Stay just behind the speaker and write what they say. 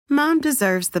Mom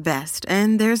deserves the best,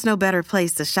 and there's no better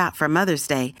place to shop for Mother's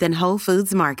Day than Whole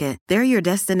Foods Market. They're your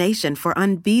destination for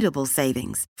unbeatable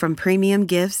savings, from premium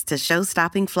gifts to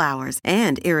show-stopping flowers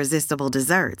and irresistible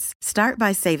desserts. Start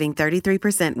by saving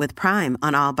 33% with Prime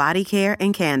on all body care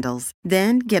and candles.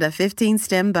 Then get a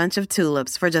 15-stem bunch of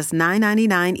tulips for just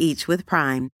 $9.99 each with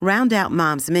Prime. Round out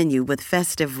Mom's menu with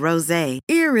festive rosé,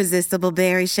 irresistible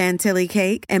berry chantilly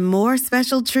cake, and more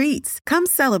special treats. Come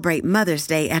celebrate Mother's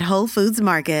Day at Whole Foods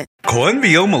Market.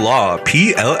 Coenvioma Law,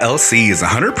 PLLC is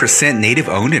 100%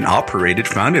 native-owned and operated,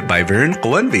 founded by Vern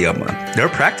Coenvioma. Their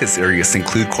practice areas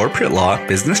include corporate law,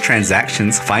 business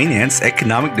transactions, finance,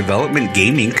 economic development,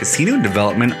 gaming, casino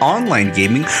development, online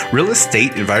gaming, real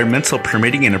estate, environmental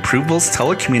permitting and approvals,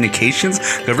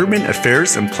 telecommunications, government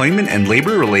affairs, employment and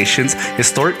labor relations,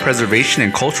 historic preservation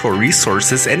and cultural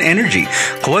resources, and energy.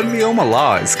 Coenvioma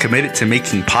Law is committed to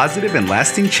making positive and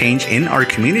lasting change in our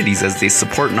communities as they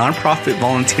support nonprofit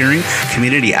volunteering,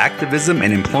 community activism,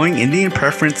 and employing Indian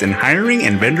preference in hiring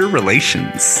and vendor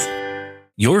relations.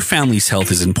 Your family's health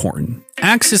is important.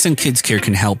 Access and Kids Care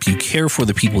can help you care for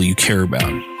the people you care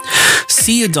about.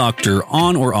 See a doctor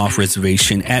on or off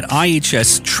reservation at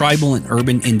IHS tribal and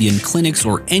urban Indian clinics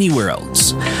or anywhere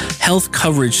else. Health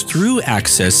coverage through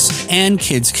Access and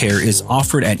Kids Care is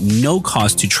offered at no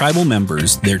cost to tribal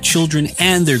members, their children,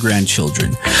 and their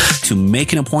grandchildren. To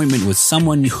make an appointment with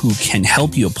someone who can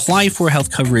help you apply for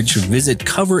health coverage, visit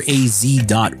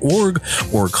coveraz.org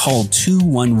or call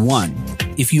 211.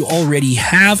 If you already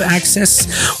have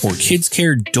Access or Kids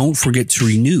Care, don't forget to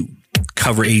renew.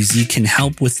 Cover AZ can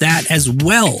help with that as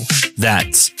well.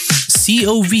 That's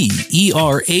coveraz.org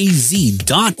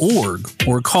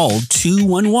or call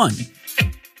 211.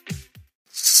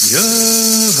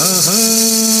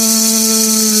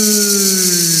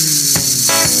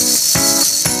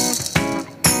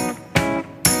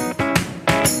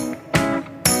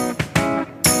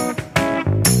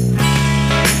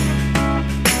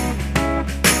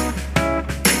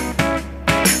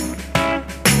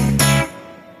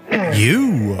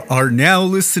 You are now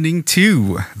listening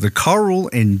to the Carl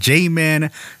and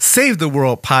J-Man Save the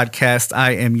World podcast.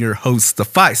 I am your host, the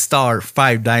 5-star,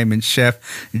 5-diamond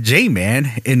chef,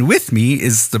 J-Man, and with me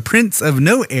is the Prince of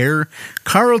No Air,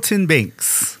 Carlton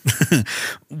Banks.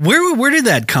 Where did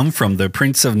that come from? The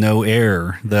Prince of No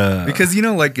Air? Because, you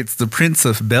know, like it's the Prince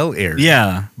of Bel Air.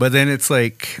 Yeah. But then it's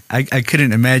like, I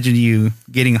couldn't imagine you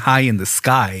getting high in the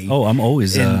sky. Oh, I'm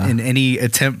always... in any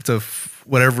attempt of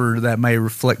whatever that might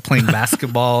reflect, playing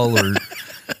basketball or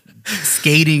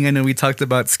skating. I know we talked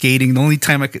about skating. The only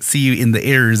time I could see you in the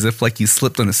air is if like you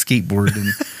slipped on a skateboard,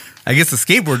 and I guess the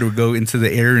skateboard would go into the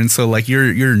air. And so like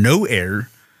you're no air,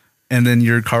 and then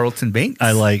you're Carlton Banks.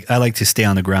 I like to stay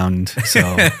on the ground.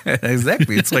 So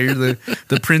exactly. It's why you're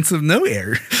the Prince of No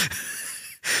Air.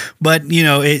 But you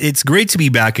know, it's great to be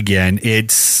back again.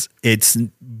 It's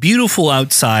beautiful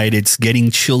outside. It's getting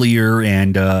chillier,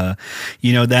 and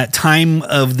you know, that time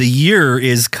of the year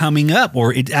is coming up,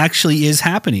 or it actually is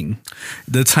happening.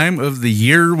 The time of the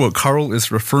year, what Carl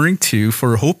is referring to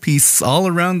for Hopis all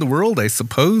around the world, I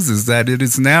suppose, is that it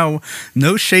is now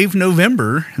No Shave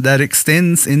November that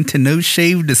extends into No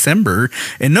Shave December.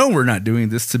 And no, we're not doing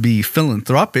this to be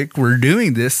philanthropic. We're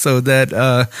doing this so that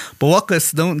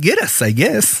Bawakas don't get us, I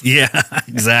guess. Yeah,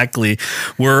 exactly.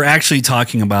 We're actually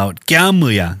talking about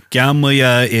Gyamuya.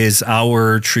 Gyamuya is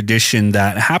our tradition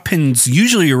that happens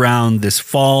usually around this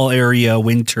fall area,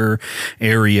 winter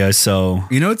area. So,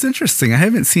 you know, it's interesting. I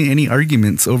haven't seen any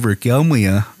arguments over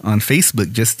Gyamuya on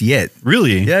Facebook just yet.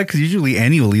 Really? Yeah, because usually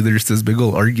annually there's this big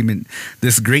old argument,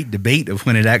 this great debate of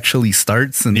when it actually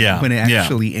starts and when it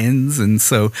actually ends. And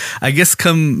so I guess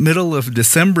come middle of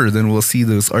December, then we'll see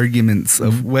those arguments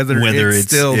of whether it's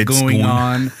still going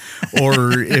on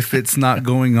or if it's not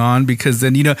going on, because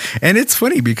then, you know, and it's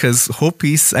funny because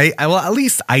Hopis, well, at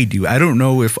least I do. I don't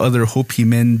know if other Hopi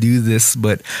men do this,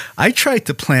 but I try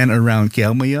to plan around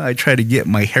Gyamuya. I try to get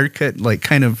my haircut like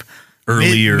kind of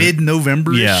earlier,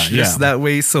 mid-November, just that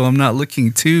way, so I'm not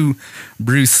looking too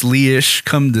Bruce Lee-ish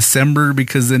come December,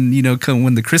 because then, you know, come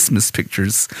when the Christmas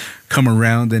pictures come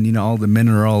around, then, you know, all the men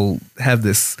are all have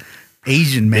this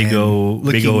Asian man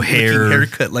big old hair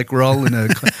haircut, like we're all in a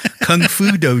kung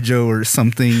fu dojo or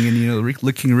something, and you know,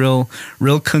 looking real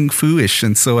kung fu-ish.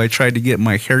 And so I tried to get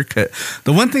my haircut.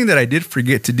 The one thing that I did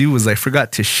forget to do was I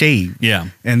forgot to shave. Yeah.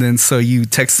 And then so you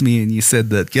text me and you said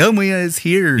that Gyamuya is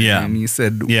here. Yeah. And you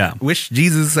said, wish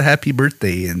Jesus a happy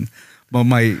birthday. And well,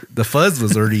 the fuzz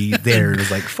was already there. It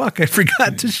was like, fuck, I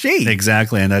forgot to shave.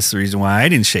 Exactly. And that's the reason why I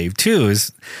didn't shave too,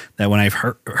 is that when I've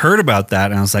heard about that,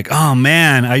 and I was like, oh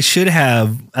man, I should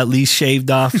have at least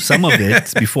shaved off some of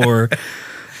it before.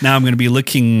 Now I'm going to be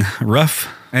looking rough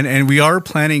And we are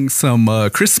planning some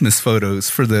Christmas photos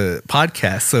for the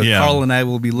podcast. So Carl and I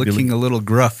will be looking a little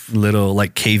gruff. Little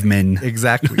like cavemen.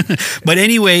 Exactly. But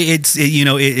anyway,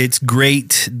 it's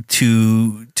great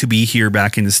to be here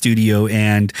back in the studio.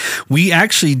 And we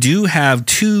actually do have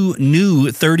 2 new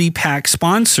 30-pack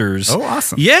sponsors. Oh,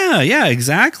 awesome. Yeah,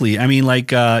 exactly. I mean,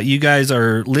 like you guys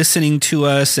are listening to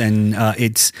us, and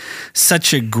it's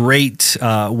such a great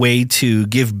way to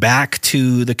give back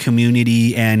to the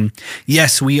community. And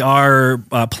yes, we are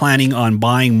planning on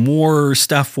buying more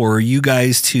stuff for you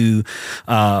guys to,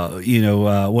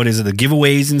 what is it, the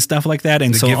giveaways and stuff like that.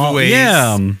 And the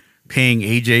giveaways, paying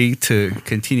AJ to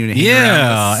continue to hang around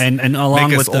us, and along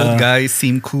make with us old guys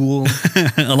seem cool,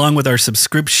 along with our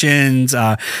subscriptions,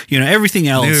 everything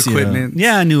else, new equipment,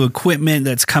 new equipment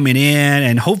that's coming in,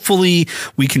 and hopefully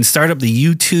we can start up the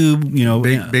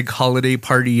YouTube, big holiday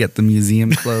party at the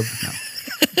museum club.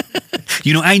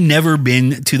 No. I never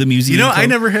been to the museum. club. I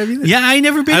never have either. Yeah, I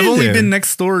never been. I've only there. been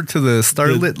next door to the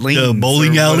Starlit Lane, the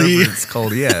bowling alley. It's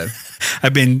called, yeah.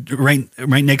 I've been right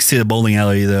next to the bowling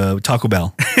alley, the Taco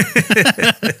Bell.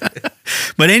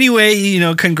 But anyway,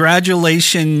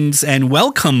 congratulations and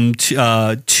welcome to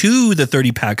the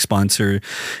 30-pack sponsor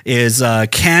is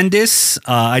Candace.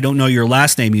 I don't know your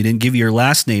last name. You didn't give your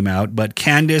last name out, but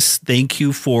Candace, thank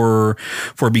you for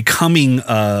becoming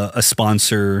a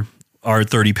sponsor, our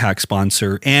 30-pack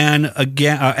sponsor, and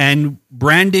again, and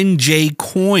Brandon J.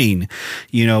 Coyne.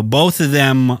 Both of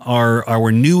them are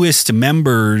our newest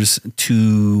members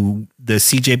to the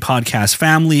CJ Podcast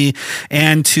family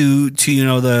and to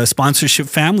the sponsorship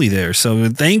family there. So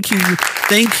thank you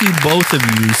both of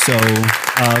you. So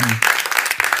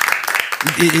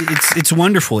it's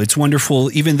wonderful. It's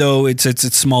wonderful. Even though it's a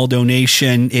small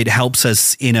donation, it helps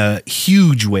us in a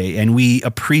huge way, and we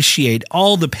appreciate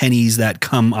all the pennies that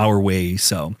come our way.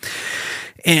 So,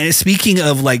 and speaking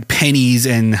of like pennies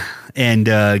and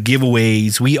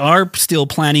giveaways, we are still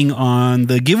planning on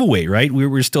the giveaway, right?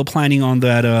 We're still planning on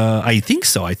that. I think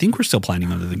so. I think we're still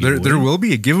planning on the giveaway. There will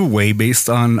be a giveaway based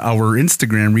on our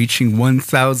Instagram reaching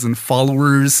 1,000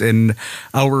 followers, and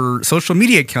our social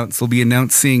media accounts will be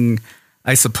announcing,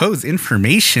 I suppose,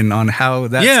 information on how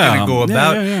that's going to go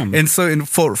about. Yeah. And so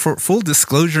for full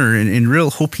disclosure, in real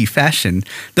Hopi fashion,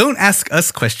 don't ask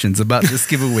us questions about this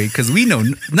giveaway because we know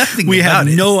nothing we about it.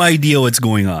 We have no idea what's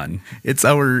going on. It's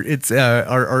our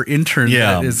intern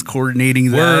that is coordinating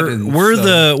that.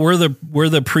 We're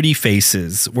the pretty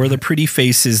faces. We're the pretty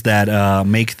faces that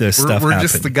make the stuff happen. We're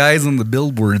just the guys on the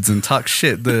billboards and talk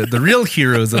shit. The real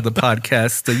heroes of the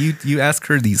podcast. So you ask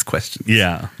her these questions.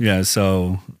 Yeah.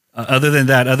 So other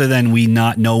than we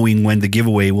not knowing when the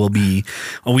giveaway will be,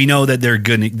 we know that there's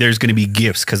going to be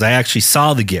gifts because I actually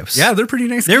saw the gifts. Yeah, they're pretty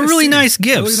nice. They're really nice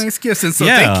gifts. Really nice gifts. And so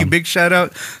thank you. Big shout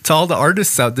out to all the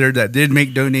artists out there that did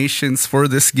make donations for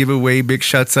this giveaway. Big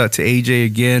shouts out to AJ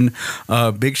again.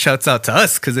 Big shouts out to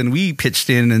us because then we pitched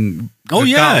in and one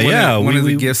of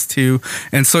the gifts too.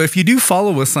 And so if you do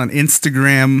follow us on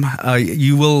Instagram,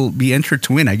 you will be entered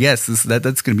to win. I guess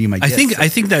that's going to be my guess. I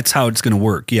think that's how it's going to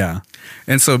work. Yeah.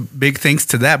 And so big thanks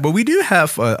to that. But we do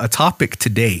have a topic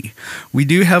today. We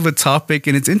do have a topic,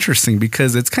 and it's interesting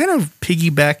because it's kind of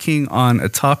piggybacking on a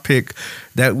topic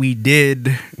that we did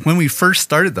when we first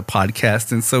started the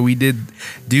podcast. And so we did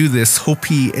do this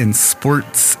Hopi and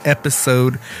sports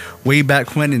episode way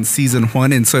back when in season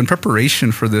 1. And so in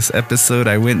preparation for this episode,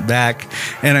 I went back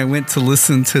and I went to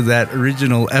listen to that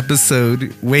original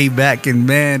episode way back. And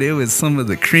man, it was some of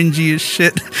the cringiest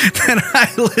shit that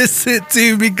I listened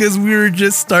to because we were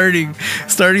just starting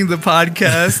the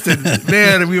podcast. And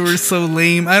man, we were so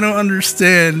lame. I don't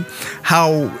understand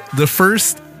how the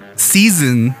first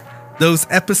season, those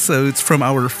episodes from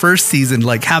our first season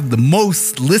have the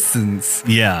most listens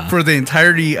for the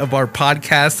entirety of our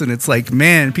podcast. And it's like,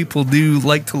 man, people do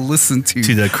like to listen to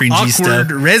the cringy awkward stuff.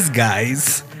 Res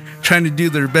guys trying to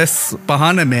do their best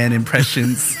Bahana Man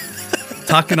impressions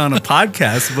talking on a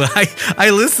podcast. But I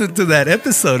listened to that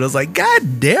episode. I was like,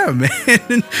 God damn, man.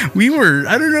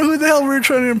 I don't know who the hell we were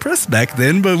trying to impress back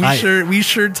then, but we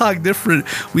sure talked different.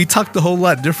 We talked a whole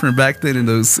lot different back then in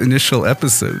those initial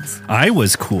episodes. I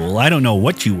was cool. I don't know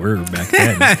what you were back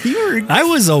then. I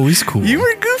was always cool. You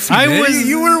were goofy.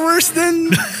 You were worse than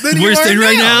worse than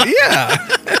right now.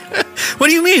 Yeah. What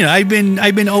do you mean? I've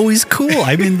been always cool.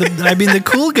 I've been the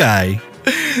cool guy.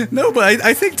 No, but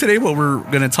I think today what we're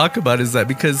going to talk about is that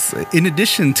because in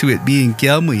addition to it being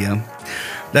Kiamuya,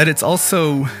 that it's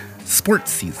also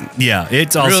sports season. Yeah,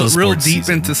 it's also real deep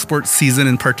into sports season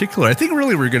in particular. I think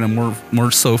really we're going to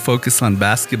more so focus on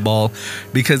basketball,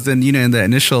 because then, you know, in the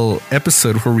initial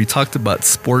episode where we talked about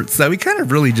sports, that we kind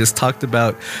of really just talked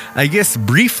about, I guess,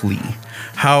 briefly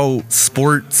how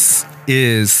sports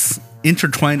is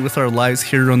intertwined with our lives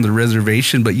here on the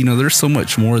reservation. But, you know, there's so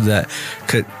much more that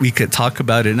we could talk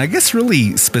about it. And I guess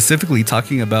really specifically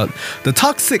talking about the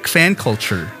toxic fan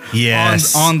culture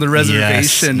on the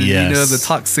reservation. Yes. You know, the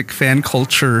toxic fan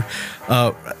culture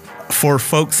for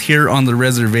folks here on the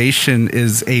reservation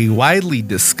is a widely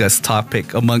discussed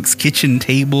topic amongst kitchen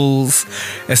tables,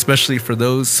 especially for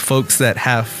those folks that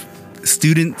have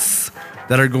students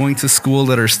that are going to school,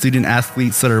 that are student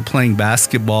athletes, that are playing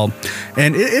basketball.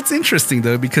 And it's interesting,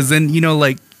 though, because then, you know,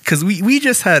 like, because we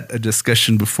just had a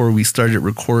discussion before we started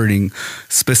recording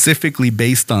specifically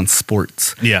based on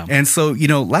sports. Yeah. And so, you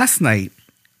know, last night,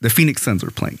 the Phoenix Suns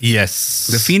were playing. Yes.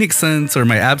 The Phoenix Suns are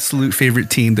my absolute favorite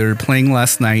team. They were playing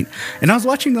last night, and I was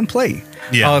watching them play.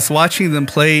 Yeah. I was watching them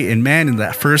play, and man, in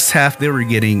that first half, they were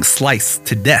getting sliced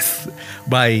to death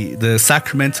by the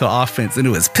Sacramento offense, and it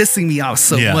was pissing me off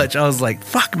so much. I was like,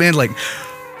 fuck, man, like,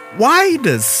 why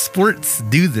does sports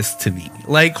do this to me?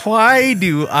 Like, why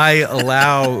do I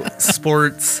allow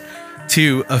sports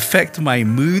to affect my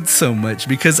mood so much?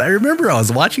 Because I remember I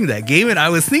was watching that game and I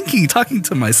was talking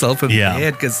to myself in my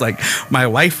head, because like my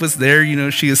wife was there, you know,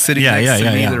 she was sitting next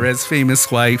to me, the Res Famous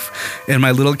wife, and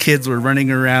my little kids were running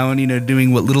around, you know,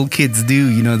 doing what little kids do.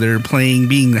 You know, they're playing,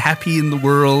 being happy in the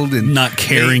world, and not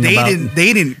caring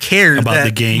they didn't care about that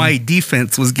the game. My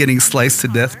defense was getting sliced to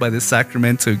death by the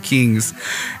Sacramento Kings.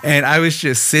 And I was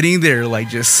just sitting there like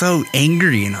just so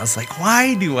angry, and I was like,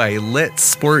 why do I let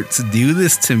sports do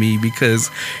this to me? Because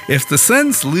if the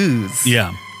Suns lose,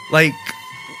 like,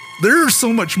 there are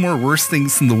so much more worse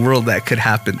things in the world that could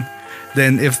happen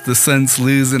than if the Suns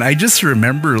lose. And I just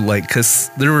remember, like,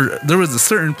 because there was a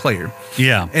certain player,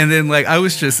 and then like I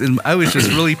was just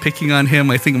really picking on him.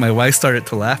 I think my wife started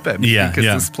to laugh at me because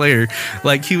this player,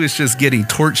 like, he was just getting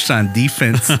torched on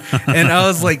defense, and I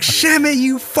was like, Shamet,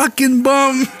 you fucking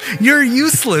bum, you're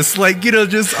useless. Like, you know,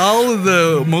 just all of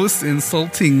the most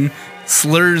insulting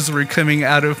slurs were coming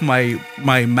out of my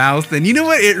mouth. And you know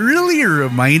what? It really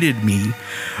reminded me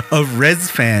of Reds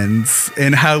fans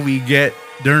and how we get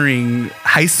during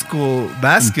high school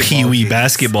basketball Pee-wee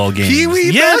basketball games.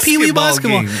 Pee-wee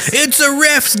basketball games. It's a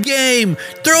ref's game.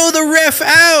 Throw the ref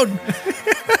out.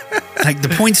 Like,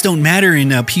 the points don't matter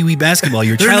in Pee-wee basketball.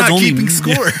 Your child's only keeping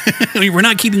score. We're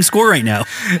not keeping score right now.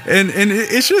 And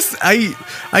it's just,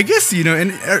 I guess, you know,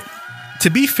 and to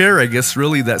be fair, I guess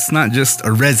really that's not just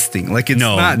a res thing. Like, it's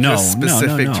not just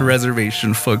specific to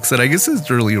reservation folks. That I guess is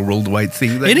really a worldwide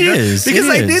thing. That, it is. Because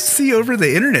I did see over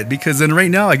the internet, because then right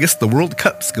now, I guess the World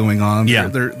Cup's going on. Yeah.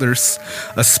 There's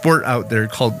a sport out there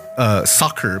called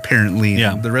soccer, apparently.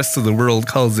 Yeah. And the rest of the world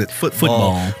calls it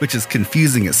football, which is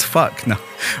confusing as fuck. No.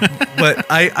 But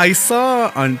I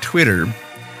saw on Twitter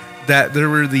that there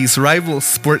were these rival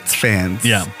sports fans.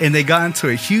 Yeah. And they got into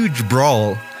a huge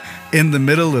brawl in the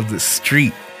middle of the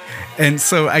street. And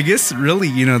so I guess really,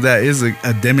 you know, that is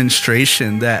a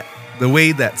demonstration that the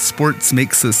way that sports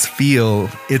makes us feel,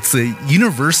 it's a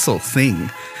universal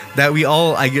thing that we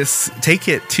all, I guess, take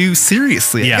it too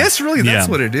seriously. I guess really that's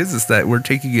what it is that we're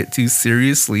taking it too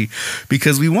seriously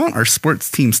because we want our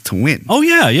sports teams to win. Oh,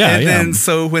 yeah. And then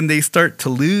so when they start to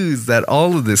lose, that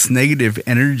all of this negative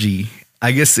energy,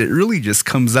 I guess it really just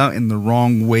comes out in the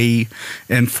wrong way.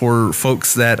 And for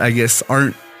folks that I guess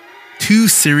aren't too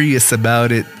serious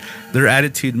about it, their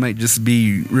attitude might just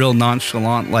be real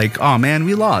nonchalant, like, oh man,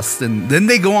 we lost. And then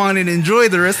they go on and enjoy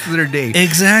the rest of their day.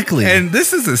 Exactly. And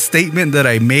this is a statement that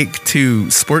I make to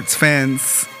sports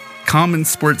fans, common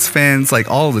sports fans, like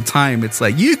all the time. It's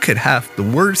like, you could have the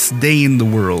worst day in the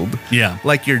world. Yeah.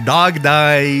 Like your dog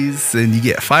dies and you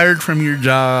get fired from your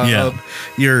job. Yeah.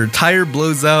 Your tire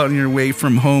blows out on your way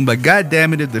from home. But God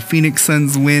damn it, if the Phoenix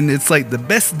Suns win, it's like the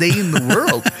best day in the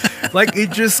world. Like,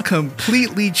 it just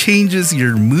completely changes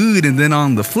your mood. And then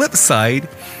on the flip side,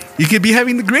 you could be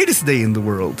having the greatest day in the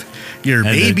world. Your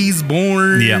baby's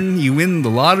born, you win the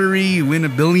lottery, you win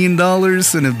 $1 billion,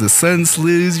 and if the Suns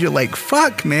lose, you're like,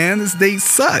 fuck, man, this day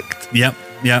sucked. Yep,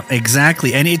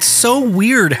 exactly. And it's so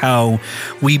weird how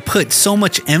we put so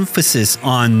much emphasis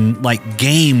on, like,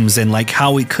 games and, like,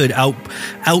 how it could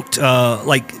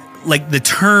like the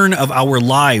turn of our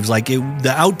lives, like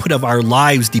the output of our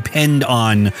lives depend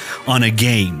on a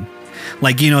game.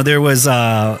 Like, you know, there was,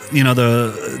 you know,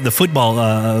 the football,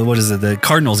 the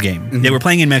Cardinals game. Mm-hmm. They were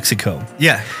playing in Mexico.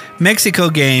 Yeah. Mexico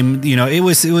game, it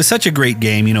was such a great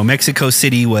game. Mexico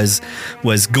City was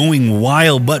going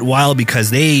wild because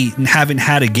they haven't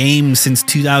had a game since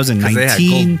 2019. They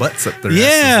had gold butts up there.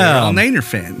 They're all Niner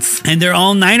fans, and they're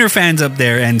all Niner fans up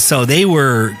there, and so they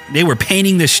were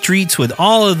painting the streets with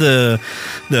all of the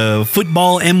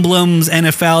football emblems.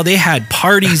 NFL, they had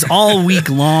parties all week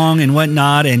long and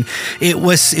whatnot, and it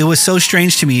was so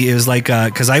strange to me. It was like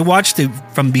because I watched it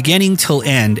from beginning till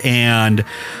end, and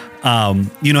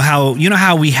you know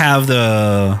how we have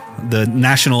the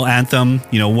national anthem.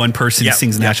 One person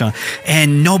sings the national,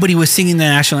 and nobody was singing the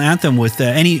national anthem with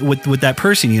that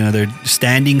person. They're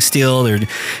standing still. And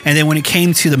then when it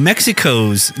came to the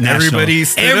Mexico's national,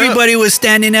 everybody was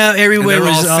standing up. Everybody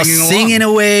was all singing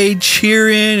away,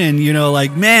 cheering,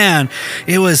 and man,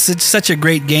 it was such a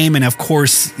great game. And of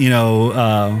course,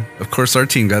 our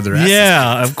team got their asses.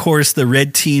 Yeah, of course, the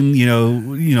red team.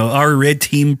 Our red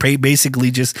team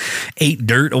basically just ate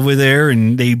dirt over there,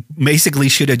 and they basically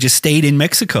should have just stayed in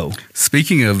Mexico.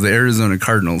 Speaking of the Arizona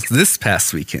Cardinals, this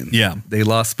past weekend, they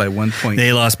lost by 1 point.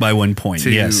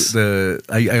 To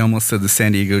I almost said the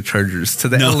San Diego Chargers, to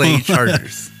the LA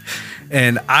Chargers.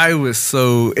 And I was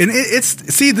so, and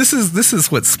this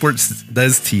is what sports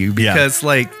does to you, because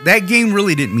that game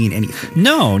really didn't mean anything.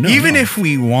 No. Even if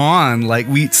we won,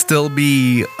 we'd still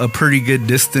be a pretty good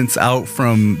distance out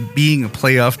from being a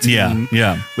playoff team,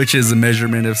 which is a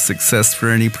measurement of success for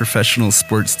any professional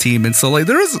sports team. And so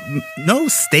there was no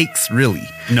stakes really.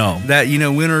 No. That,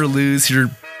 win or lose, you're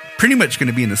pretty much going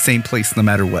to be in the same place no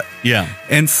matter what. Yeah.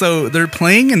 And so they're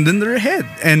playing, and then they're ahead,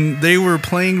 and they were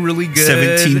playing really good.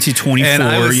 17-24. And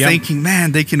I was thinking,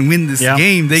 man, they can win this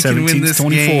game. They can win this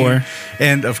 24. Game.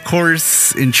 And of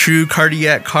course, in true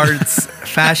Cardiac Cards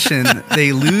fashion,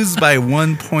 they lose by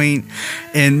 1 point.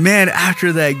 And man,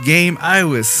 after that game, I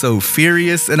was so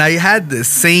furious, and I had the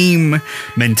same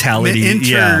mentality,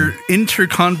 inter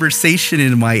conversation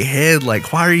in my head.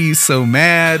 Like, why are you so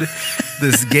mad?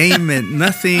 This game meant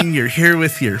nothing. You're here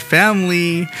with your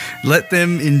family. Let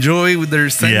them enjoy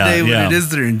their Sunday what it is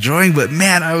they're enjoying. But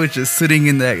man, I was just sitting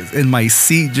in my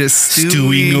seat, just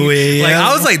stewing away.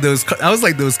 I was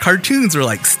like those cartoons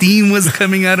where steam was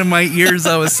coming out of my ears.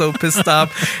 I was so pissed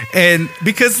off. And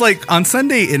because on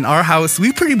Sunday in our house,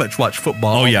 we pretty much watch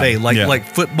football all day.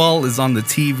 Football is on the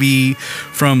TV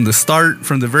from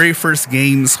the very first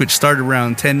games, which start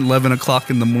around 10, 11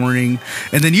 o'clock in the morning.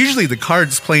 And then usually the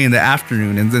Cards play in the afternoon.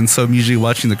 And then so I'm usually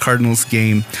watching the Cardinals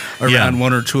game around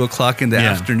 1 or 2 o'clock in the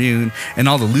afternoon. And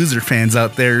all the loser fans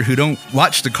out there who don't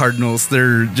watch the Cardinals,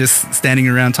 they're just standing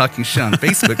around talking shit on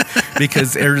Facebook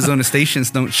because Arizona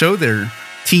stations don't show their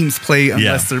teams play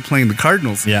unless they're playing the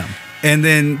Cardinals. Yeah. And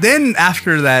then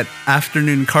after that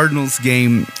afternoon Cardinals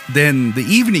game, then the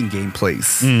evening game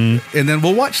plays. Mm-hmm. And then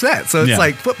we'll watch that. So it's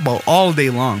like football all day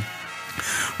long.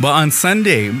 But on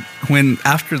Sunday, when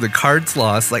after the Cards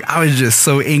lost, I was just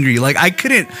so angry. I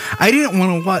didn't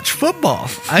want to watch football.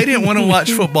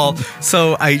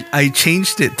 So I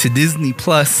changed it to Disney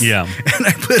Plus. Yeah. And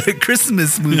I put a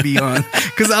Christmas movie on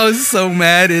because I was so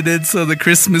mad at it. So the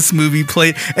Christmas movie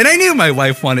played. And I knew my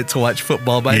wife wanted to watch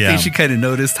football, but I think she kind of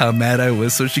noticed how mad I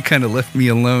was. So she kind of left me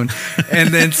alone. And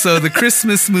then so the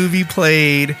Christmas movie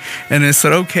played, and I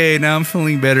said, okay, now I'm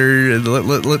feeling better.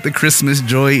 Let the Christmas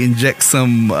joy inject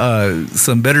some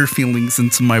better feelings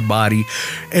into my body.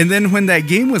 And then when that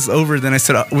game was over, then I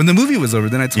said, when the movie was over,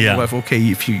 then I told my wife, okay,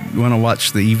 if you want to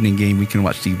watch the evening game, we can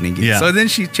watch the evening game. So then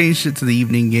she changed it to the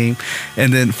evening game,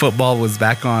 and then football was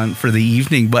back on for the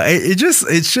evening. But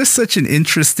it's just such an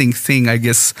interesting thing, I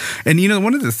guess. And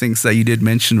one of the things that you did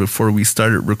mention before we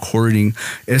started recording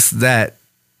is that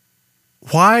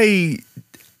why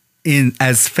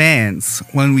as fans,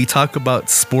 when we talk about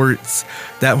sports,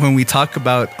 that when we talk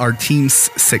about our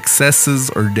team's successes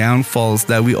or downfalls,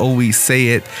 that we always say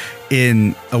it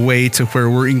in a way to where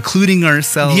we're including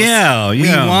ourselves. Yeah. We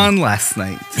won last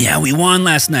night. Yeah, we won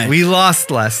last night. We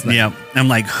lost last night. Yeah. I'm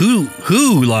like,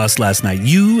 who lost last night?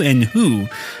 You and who?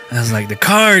 I was like, the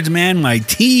Cards, man, my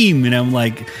team. And I'm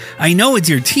like, I know it's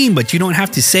your team, but you don't have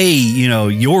to say,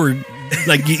 you're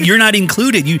not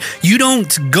included. You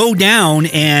don't go down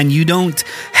and you don't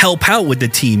help out with the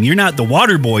team. You're not the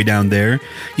water boy down there.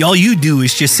 All you do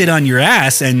is just sit on your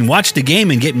ass and watch the game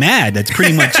and get mad. That's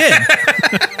pretty much it.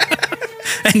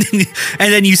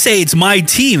 And then you say it's my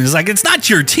team. It's like, it's not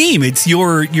your team. It's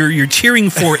you're cheering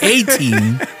for a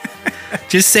team.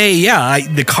 Just say,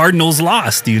 the Cardinals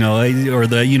lost, or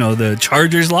the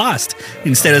Chargers lost,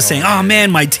 instead of saying, oh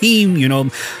man, my team,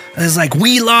 it's like,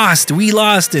 we lost, and we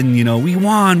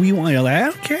won. You're like, I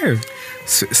don't care.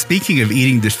 So, speaking of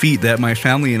eating defeat, that my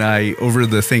family and I, over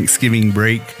the Thanksgiving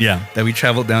break, that we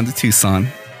traveled down to Tucson.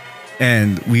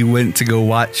 and we went to go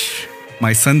watch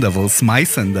my Sun Devils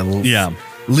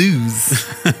lose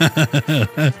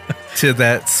to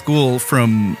that school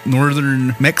from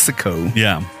northern Mexico.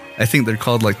 Yeah. I think they're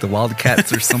called like the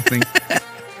Wildcats or something.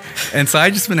 And so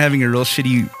I just been having a real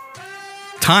shitty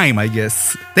time, I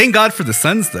guess. Thank God for the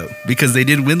Suns, though, because they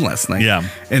did win last night. Yeah.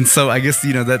 And so I guess,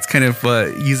 that's kind of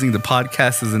using the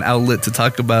podcast as an outlet to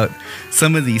talk about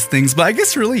some of these things. But I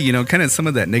guess really, kind of some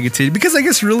of that negativity, because I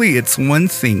guess really it's one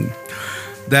thing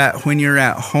that when you're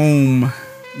at home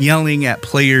yelling at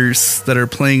players that are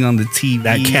playing on the TV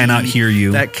that cannot hear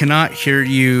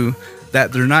you,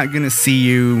 that they're not going to see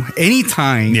you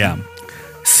anytime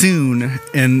soon.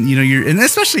 And, and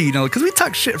especially, because we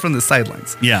talk shit from the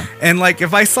sidelines. Yeah. And like,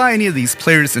 if I saw any of these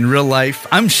players in real life,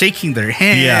 I'm shaking their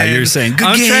hand. Yeah. You're saying, good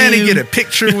I'm game. Trying to get a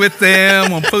picture with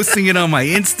them. I'm posting it on my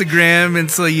Instagram. And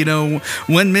so,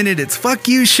 1 minute it's fuck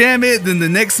you, Shamet. Then the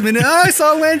next minute, I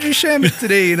saw Landry Shamet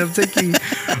today and I'm taking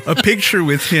a picture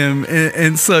with him.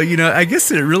 And so, I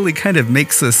guess it really kind of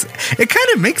makes us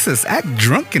act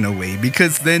drunk in a way,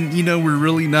 because then,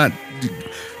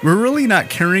 we're really not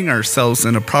carrying ourselves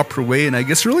in a proper way. And I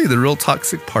guess really the real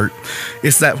toxic part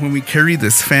is that when we carry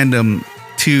this fandom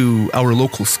to our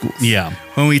local schools,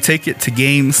 when we take it to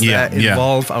games that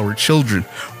involve our children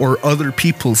or other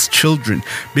people's children,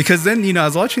 because then, I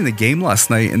was watching the game last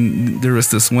night and there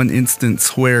was this one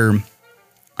instance where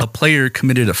a player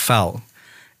committed a foul.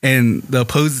 And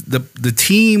the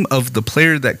team of the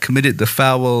player that committed the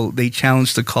foul, they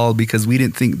challenged the call because we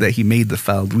didn't think that he made the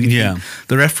foul. The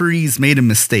referees made a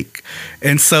mistake.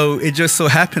 And so it just so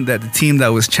happened that the team that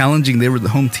was challenging, they were the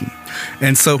home team.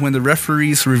 And so when the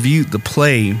referees reviewed the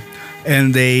play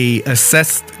and they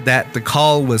assessed that the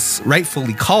call was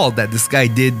rightfully called, that this guy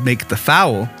did make the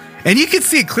foul, and you could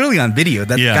see it clearly on video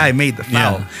that the guy made the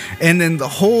foul. Yeah. And then the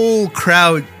whole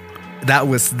crowd that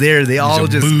was there, they all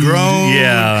just groaned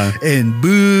and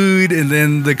booed. And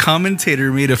then the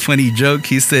commentator made a funny joke.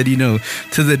 He said,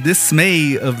 to the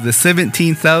dismay of the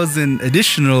 17,000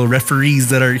 additional referees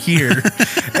that are here.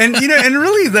 and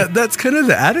really that's kind of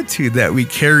the attitude that we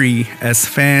carry as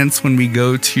fans when we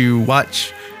go to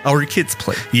watch our kids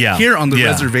play here on the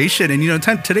reservation.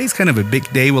 And today's kind of a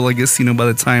big day. Well, I guess by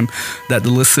the time that the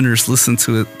listeners listen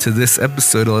to this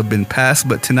episode, it'll have been past.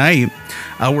 But tonight,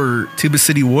 our Tuba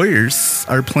City Warriors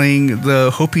are playing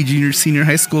the Hopi Junior Senior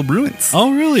High School Bruins.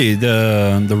 Oh, really?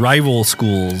 The rival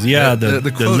schools? Yeah, the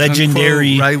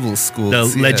legendary rival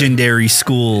schools. The legendary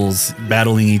schools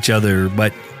battling each other,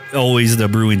 but always the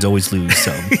Bruins always lose,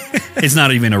 so it's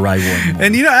not even a rival anymore.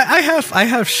 And I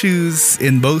have shoes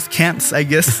in both camps, I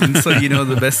guess. And so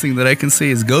the best thing that I can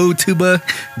say is go Tuba,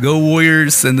 go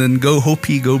Warriors, and then go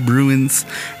Hopi, go Bruins.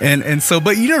 And so,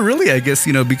 but really, I guess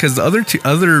because the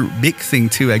other big thing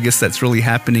too, I guess that's really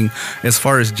happening as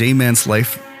far as J-Man's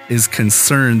life is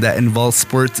concerned that involves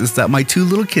sports is that my two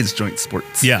little kids joined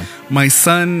sports. Yeah, my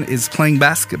son is playing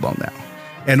basketball now.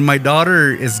 And my daughter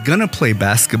is going to play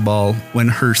basketball when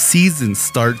her season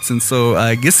starts. And so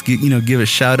I guess, give a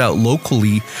shout out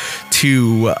locally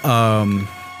to, oh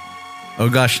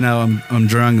gosh, now I'm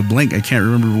drawing a blank. I can't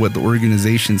remember what the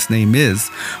organization's name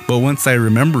is. But once I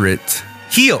remember it,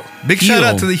 Heal. Big shout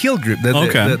out to the Heal Group.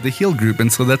 The Heal Group.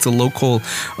 And so that's a local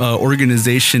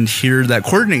organization here that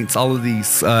coordinates all of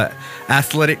these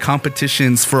athletic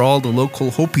competitions for all the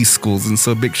local Hopi schools. And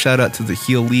so big shout out to the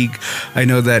Heal League. I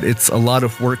know that it's a lot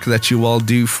of work that you all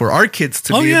do for our kids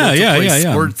to be able to play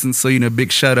sports. And so,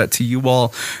 big shout out to you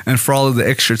all and for all of the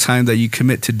extra time that you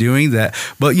commit to doing that.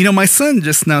 But, my son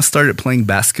just now started playing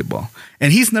basketball.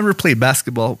 And he's never played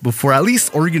basketball before, at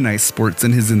least organized sports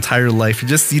in his entire life.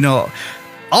 Just,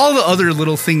 all the other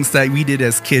little things that we did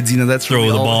as kids, that's throw really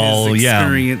the all ball, his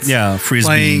experience. Frisbees,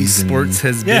 playing sports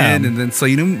has been. And then so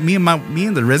me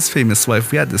and the Res Famous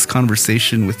wife, we had this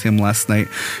conversation with him last night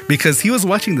because he was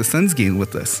watching the Suns game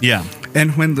with us. Yeah,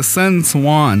 and when the Suns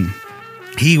won,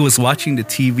 he was watching the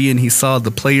TV and he saw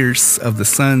the players of the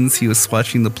Suns. He was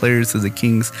watching the players of the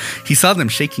Kings. He saw them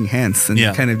shaking hands and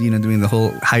kind of doing the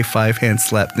whole high five hand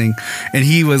slap thing. And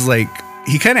he was like,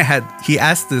 he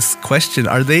asked this question: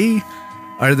 Are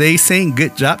they saying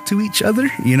good job to each other?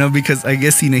 Because I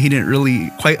guess, he didn't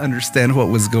really quite understand what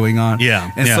was going on.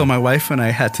 Yeah. And so my wife and I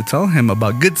had to tell him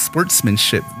about good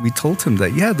sportsmanship. We told him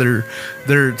that,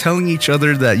 they're telling each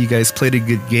other that you guys played a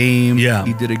good game. Yeah.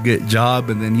 You did a good job.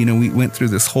 And then, we went through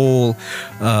this whole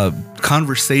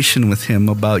conversation with him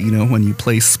about, when you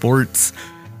play sports,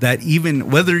 that even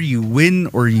whether you win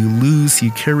or you lose,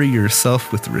 you carry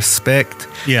yourself with respect.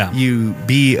 Yeah. You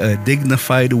be a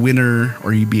dignified winner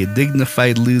or you be a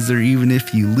dignified loser. Even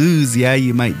if you lose, yeah,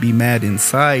 you might be mad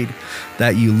inside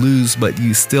that you lose, but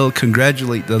you still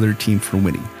congratulate the other team for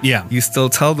winning. Yeah. You still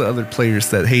tell the other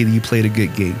players that, hey, you played a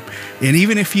good game. And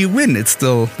even if you win, it's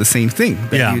still the same thing.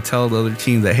 That you tell the other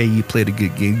team that, hey, you played a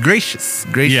good game. Gracious.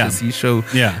 Yeah. You show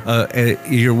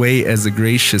your way as a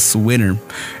gracious winner.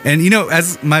 And,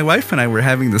 as my wife and I were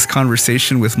having this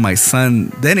conversation with my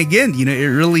son, then again, it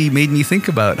really made me think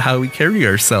about how we carry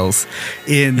ourselves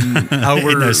in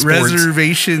our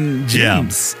reservation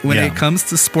gyms when it comes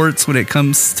to sports, when it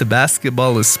comes to basketball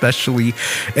especially.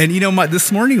 And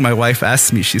this morning my wife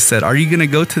asked me, she said, are you going to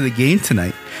go to the game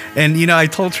tonight? And I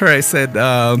told her, I said,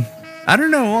 I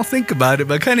don't know, I'll think about it,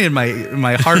 but kind of in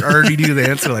my heart already knew the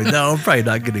answer, like, no, I'm probably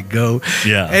not going to go.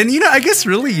 Yeah. And I guess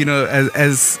really,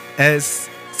 as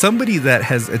somebody that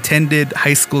has attended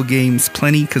high school games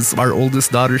plenty, because our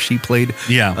oldest daughter, she played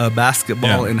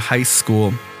basketball in high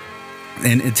school,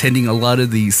 and attending a lot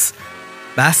of these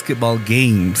basketball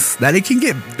games, that it can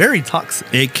get very toxic.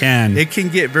 It can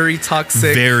get very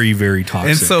toxic. Very, very toxic.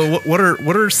 And so what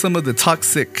are some of the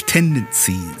toxic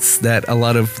tendencies that a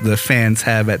lot of the fans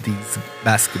have at these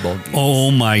basketball games?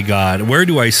 Oh my God. Where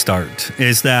do I start?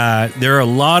 Is that there are a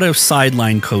lot of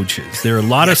sideline coaches. There are a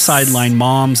lot of sideline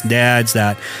moms, dads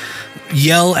that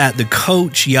yell at the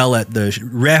coach, yell at the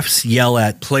refs, yell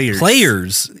at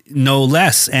players no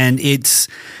less. And it's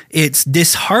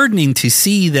disheartening to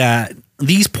see that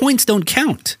these points don't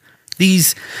count.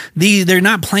 They're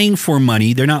not playing for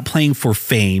money. They're not playing for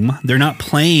fame. They're not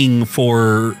playing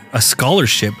for a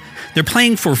scholarship. They're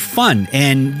playing for fun.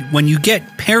 And when you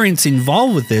get parents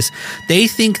involved with this, they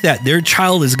think that their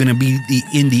child is going to be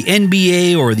in the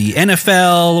NBA or the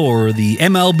NFL or the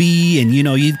MLB.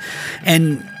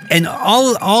 And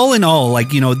all in all, like,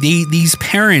 these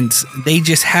parents, they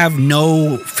just have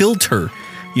no filter.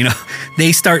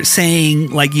 They start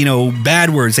saying, like, bad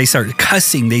words. They start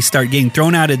cussing. They start getting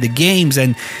thrown out of the games.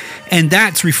 And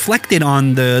that's reflected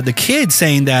on the kids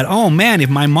saying that, oh, man, if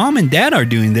my mom and dad are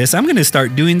doing this, I'm going to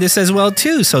start doing this as well,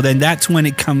 too. So then that's when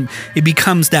it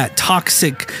becomes that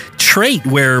toxic trait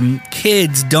where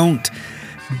kids don't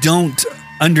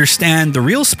understand the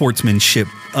real sportsmanship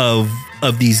of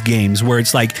these games, where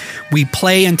it's like we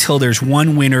play until there's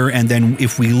one winner, and then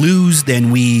if we lose,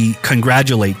 then we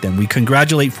congratulate them. We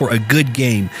congratulate for a good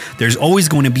game. There's always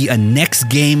going to be a next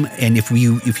game, and if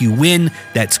you win,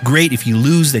 that's great. If you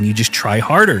lose, then you just try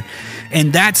harder.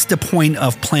 And that's the point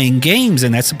of playing games,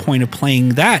 and that's the point of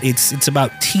playing that. It's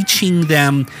about teaching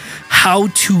them how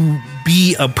to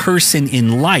be a person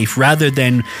in life rather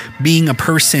than being a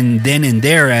person then and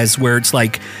there, as where it's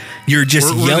like you're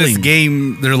just yelling. This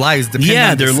game, their lives depend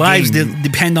on their lives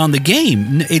depend on the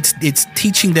game. It's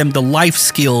teaching them the life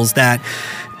skills that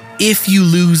if you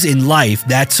lose in life,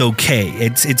 that's okay.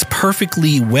 It's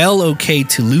perfectly well okay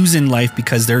to lose in life,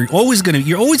 because you're always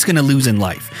gonna lose in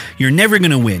life. You're never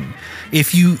gonna win.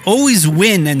 If you always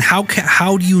win, then how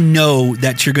do you know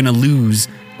that you're gonna lose,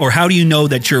 or how do you know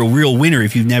that you're a real winner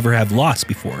if you never have lost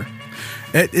before?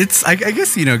 It's I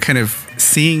guess kind of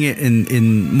seeing it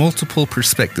in multiple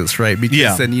perspectives, right?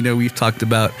 Because then we've talked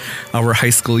about our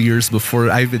high school years before.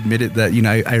 I've admitted that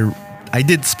I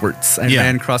did sports. I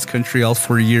ran cross country all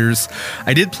 4 years.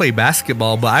 I did play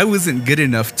basketball, but I wasn't good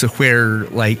enough to where,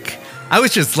 like, I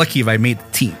was just lucky if I made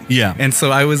the team. Yeah. And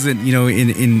so I wasn't,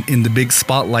 in the big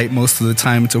spotlight most of the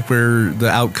time, to where the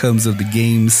outcomes of the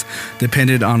games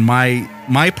depended on my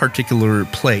particular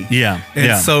play. Yeah.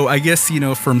 And so I guess,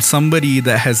 from somebody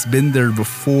that has been there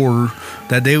before,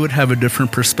 that they would have a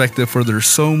different perspective, where there's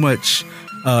so much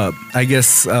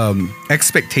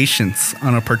expectations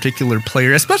on a particular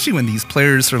player, especially when these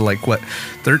players are like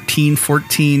 13,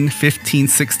 14, 15,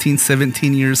 16,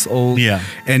 17 years old. Yeah.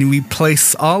 And we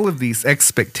place all of these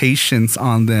expectations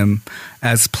on them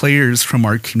as players from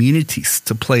our communities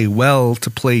to play well, to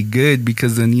play good,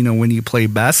 because then, when you play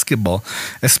basketball,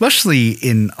 especially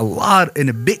in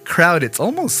a big crowd, it's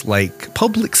almost like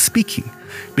public speaking.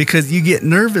 Because you get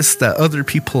nervous that other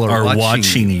people are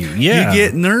watching you. Yeah. You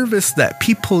get nervous that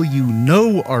people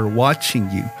are watching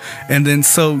you. And then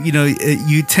so,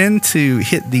 you tend to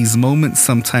hit these moments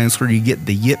sometimes where you get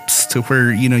the yips, to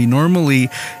where, normally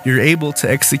you're able to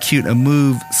execute a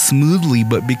move smoothly,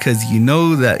 but because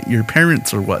that your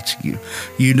parents are watching you,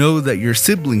 that your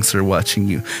siblings are watching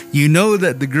you,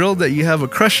 that the girl that you have a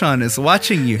crush on is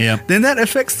watching you, then that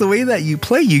affects the way that you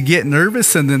play. You get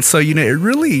nervous, and then so, it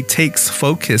really takes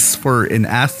focus for an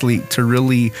athlete to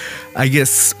really, I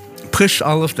guess, push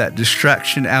all of that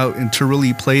distraction out and to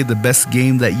really play the best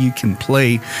game that you can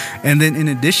play. And then in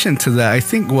addition to that, I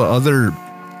think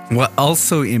what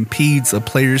also impedes a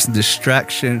player's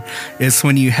distraction is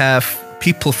when you have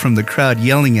people from the crowd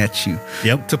yelling at you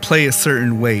to play a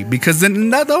certain way. Because then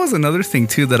that was another thing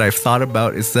too that I've thought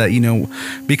about, is that,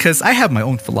 because I have my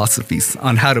own philosophies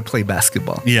on how to play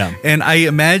basketball. Yeah. And I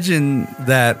imagine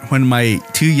that when my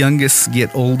two youngest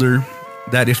get older,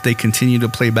 that if they continue to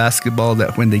play basketball,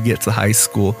 that when they get to high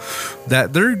school,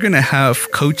 that they're going to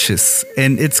have coaches.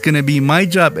 And it's going to be my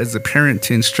job as a parent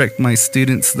to instruct my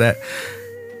students that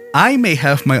I may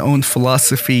have my own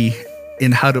philosophy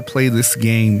in how to play this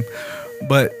game,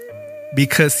 but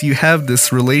because you have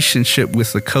this relationship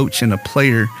with a coach and a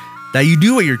player, that you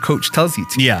do what your coach tells you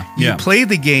to. You play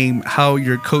the game how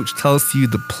your coach tells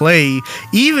you to play,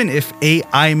 even if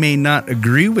I may not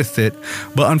agree with it.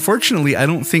 But unfortunately, I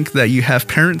don't think that you have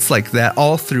parents like that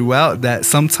all throughout, that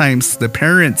sometimes the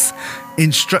parents'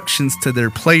 instructions to their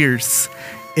players,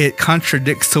 it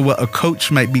contradicts to what a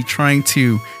coach might be trying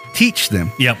to teach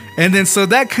them. And then so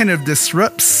that kind of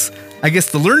disrupts, I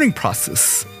guess, the learning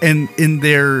process and in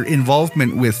their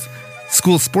involvement with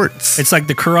school sports. It's like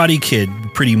the Karate Kid,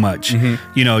 pretty much.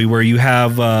 Where you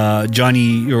have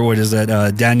Johnny, or what is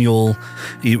that? Daniel.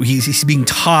 He's being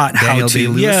taught how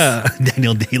to.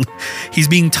 Daniel Day-Lewis. He's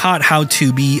being taught how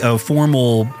to be a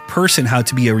formal person, how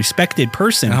to be a respected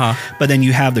person. But then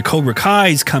you have the Cobra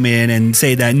Kais come in and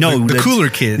say that the cooler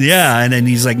kids. And then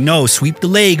he's like, no, sweep the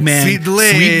leg, man. Sweep the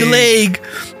leg.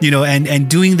 And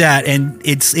doing that, and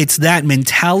it's that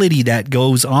mentality that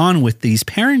goes on with these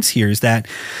parents here, is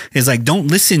like, don't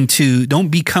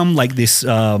become like this.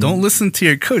 Don't listen to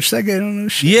your coach. That guy don't know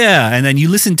shit. Yeah, and then you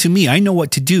listen to me. I know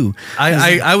what to do.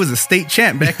 I was a state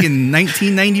champ back in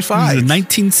 1995.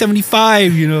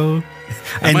 1975,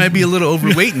 I might be a little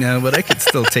overweight now, but I could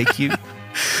still take you.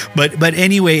 But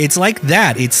anyway, it's like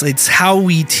that. It's how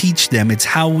we teach them. It's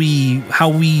how we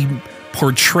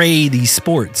portray these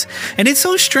sports. And it's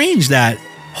so strange that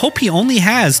Hopi only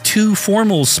has two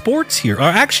formal sports here, or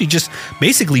actually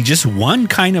basically just one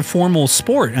kind of formal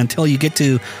sport until you get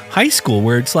to high school,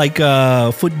 where it's like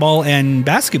football and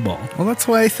basketball. Well, that's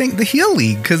why I think the Heel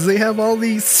League, because they have all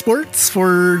these sports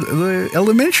for the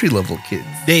elementary level kids.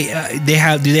 Do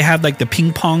they have like the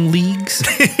ping pong leagues?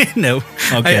 No.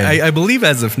 Okay. I believe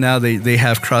as of now they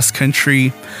have cross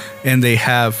country and they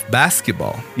have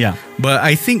basketball. Yeah. But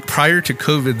I think prior to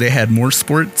COVID they had more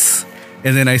sports.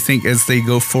 And then I think as they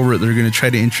go forward, they're going to try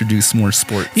to introduce more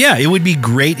sports. Yeah, it would be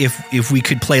great if we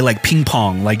could play like ping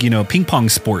pong, like, ping pong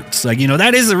sports. Like,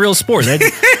 that is a real sport.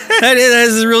 That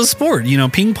is a real sport,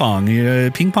 ping pong.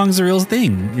 Ping pong's a real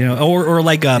thing, or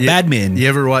like badminton. You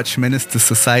ever watch Menace to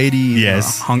Society?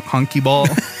 Yes. Honky Ball?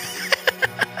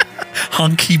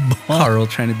 Honky Ball. Carl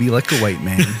trying to be like a white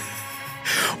man.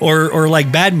 Or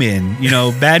like badminton,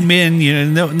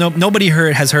 badminton, nobody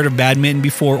has heard of badminton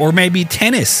before, or maybe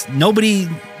tennis. Nobody,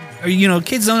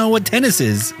 kids don't know what tennis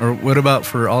is. Or what about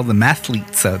for all the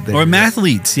mathletes out there? Or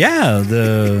mathletes, yeah,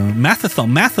 the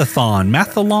mathathon.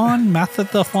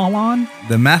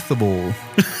 The Mathable.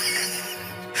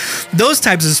 Those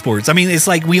types of sports. I mean, it's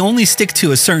like we only stick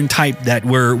to a certain type that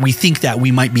we think that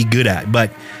we might be good at,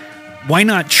 but why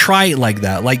not try it like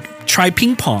that? Like, try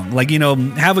ping pong. Like,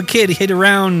 have a kid hit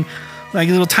around like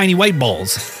little tiny white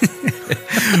balls.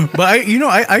 But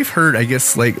I've heard, I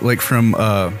guess, like from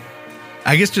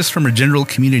just from a general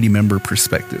community member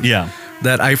perspective. Yeah.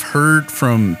 That I've heard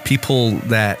from people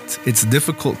that it's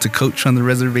difficult to coach on the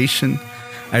reservation.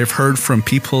 I've heard from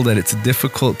people that it's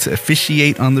difficult to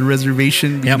officiate on the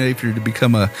reservation, if you're to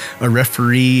become a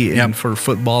referee and for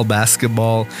football,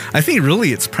 basketball. I think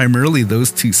really it's primarily those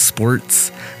two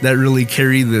sports that really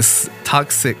carry this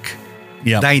toxic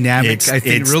dynamic. I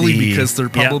think really because they're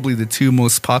probably the two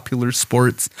most popular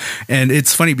sports. And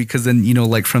it's funny because then,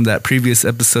 like from that previous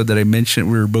episode that I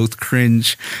mentioned, we were both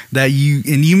cringe, that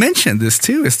you mentioned this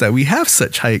too, is that we have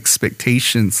such high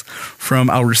expectations from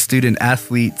our student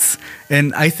athletes.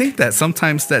 And I think that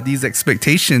sometimes that these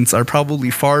expectations are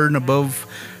probably far and above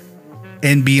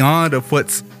and beyond of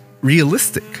what's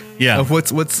realistic. Of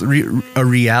what's a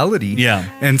reality.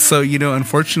 And so,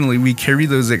 unfortunately, we carry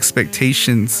those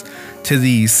expectations to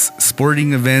these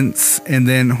sporting events, and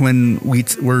then when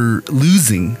we're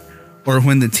losing or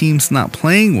when the team's not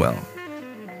playing well,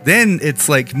 then it's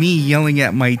like me yelling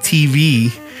at my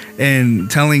TV and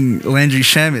telling Landry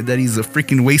Shamet that he's a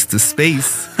freaking waste of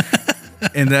space.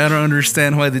 and I don't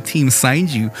understand why the team signed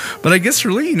you. But I guess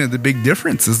really, the big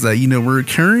difference is that, we're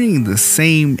carrying the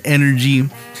same energy.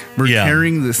 We're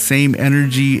carrying the same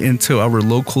energy into our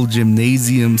local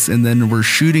gymnasiums, and then we're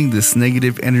shooting this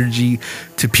negative energy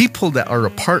to people that are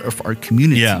a part of our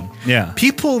community. Yeah.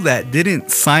 People that didn't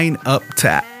sign up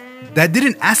that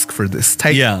didn't ask for this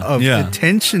type of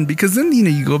attention, because then,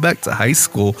 you go back to high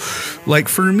school. Like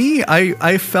for me,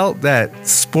 I felt that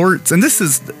sports, and this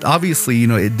is obviously,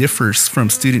 it differs from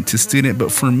student to student,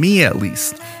 but for me at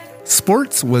least,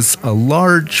 sports was a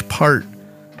large part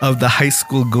of the high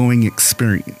school going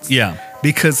experience. Yeah.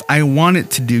 Because I wanted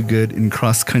to do good in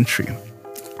cross country.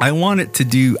 I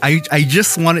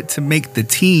just wanted to make the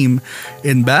team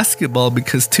in basketball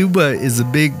because Tuba is a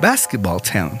big basketball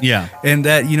town. Yeah. And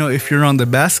that, if you're on the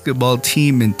basketball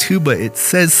team in Tuba, it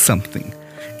says something.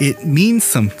 It means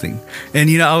something. And,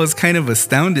 I was kind of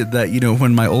astounded that,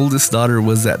 when my oldest daughter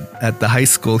was at the high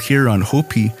school here on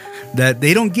Hopi, that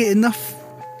they don't get enough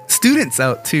students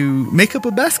out to make up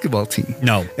a basketball team.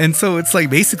 No. And so it's like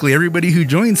basically everybody who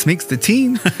joins makes the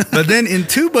team. But then in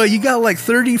Tuba, you got like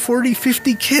 30, 40,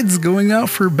 50 kids going out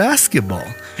for basketball.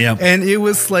 Yeah. And it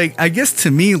was like, I guess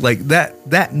to me, like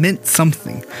that meant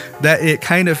something. That it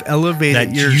kind of elevated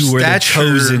that your you were stature,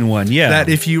 the chosen one. Yeah. That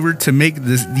if you were to make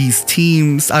these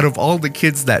teams out of all the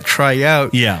kids that try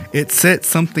out, it said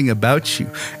something about you.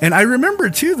 And I remember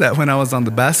too that when I was on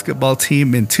the basketball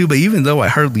team in Tuba, even though I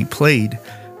hardly played,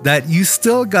 that you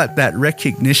still got that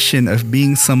recognition of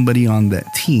being somebody on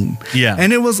that team. Yeah.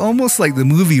 And it was almost like the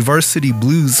movie Varsity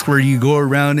Blues, where you go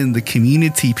around in the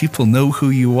community, people know who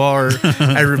you are.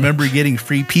 I remember getting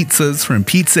free pizzas from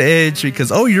Pizza Edge because,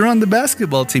 you're on the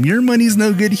basketball team. Your money's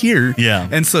no good here. Yeah.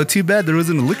 And so too bad there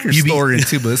wasn't a liquor store in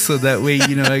Tuba, so that way,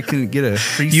 I can get a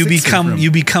free you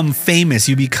become famous.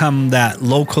 You become that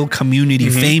local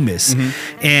community famous.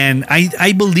 Mm-hmm. And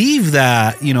I believe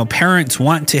that, parents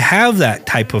want to have that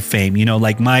type of fame,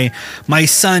 like my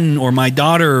son or my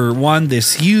daughter won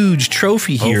this huge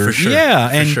trophy here. For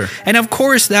sure. And of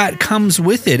course that comes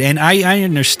with it, and I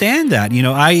understand that.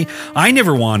 I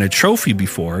never won a trophy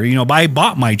before, but I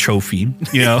bought my trophy,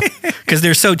 because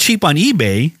they're so cheap on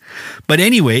eBay. But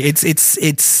anyway,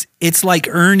 it's like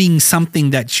earning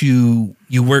something that you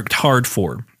worked hard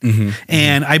for. Mm-hmm.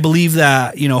 And I believe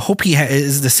that Hopi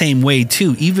is the same way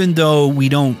too. Even though we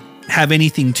don't have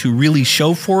anything to really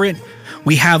show for it,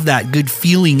 we have that good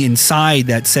feeling inside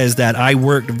that says that I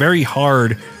worked very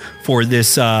hard for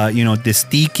this, this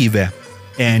tikive,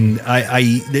 and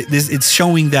it's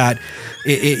showing that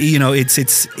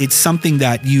it's something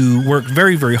that you work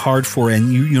very, very hard for,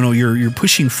 and you're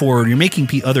pushing forward, you're making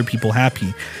other people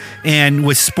happy. And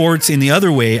with sports in the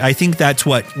other way, I think that's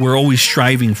what we're always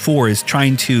striving for, is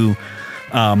trying to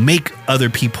make other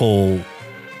people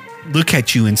look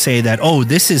at you and say that,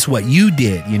 this is what you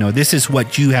did, this is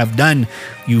what you have done,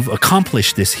 you've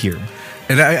accomplished this here.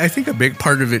 And I think a big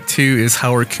part of it too is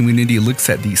how our community looks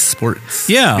at these sports.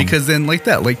 Yeah. Because then like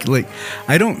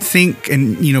I don't think,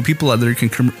 and people out there can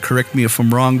correct me if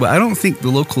I'm wrong, but I don't think the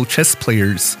local chess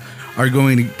players are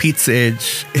going to Pizza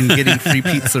Edge and getting free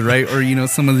pizza, right? Or,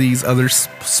 some of these other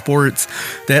sports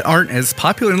that aren't as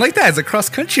popular. And like that, as a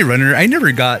cross-country runner, I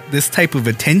never got this type of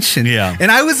attention. Yeah.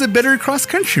 And I was a better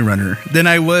cross-country runner than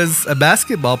I was a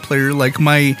basketball player. Like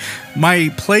my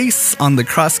place on the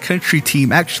cross-country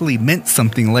team actually meant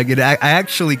something. Like I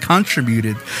actually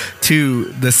contributed to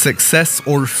the success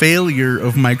or failure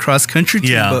of my cross-country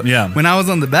team. But when I was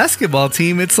on the basketball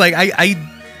team, it's like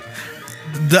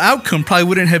the outcome probably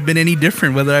wouldn't have been any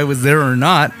different whether I was there or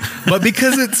not. But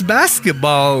because it's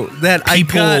basketball, that I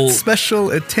got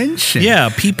special attention. Yeah,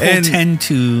 people tend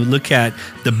to look at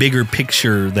the bigger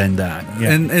picture than that.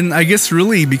 Yeah. And I guess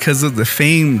really because of the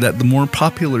fame that the more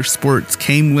popular sports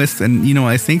came with, and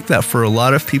I think that for a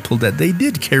lot of people that they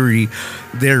did carry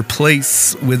their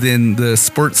place within the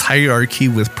sports hierarchy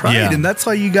with pride. Yeah. And that's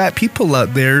why you got people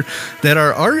out there that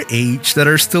are our age that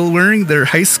are still wearing their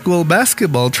high school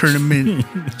basketball tournament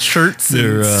shirts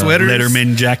and sweaters,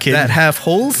 Letterman jacket that have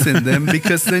holes in them,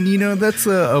 because then that's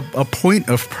a point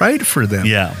of pride for them.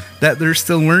 Yeah, that they're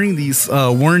still wearing these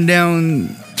worn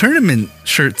down tournament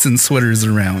shirts and sweaters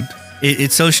around.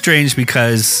 It's so strange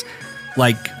because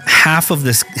like half of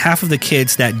the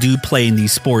kids that do play in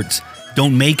these sports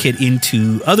don't make it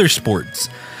into other sports.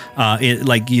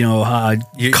 College.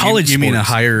 You mean a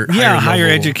higher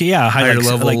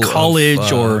level, like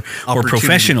college or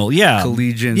professional,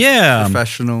 collegiate,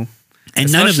 professional,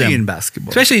 and none of them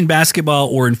especially in basketball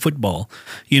or in football.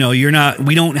 We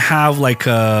don't have like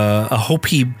a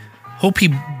Hopi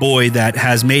boy that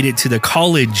has made it to the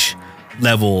college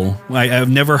level. I've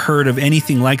never heard of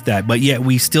anything like that, but yet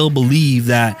we still believe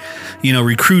that,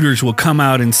 recruiters will come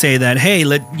out and say that, hey,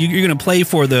 you're going to play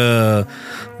for the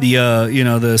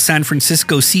San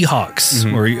Francisco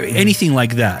Seahawks or anything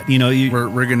like that.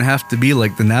 We're going to have to be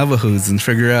like the Navajos and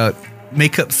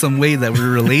make up some way that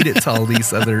we're related to all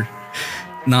these other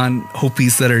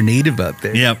non-Hopis that are native out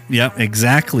there. Yep,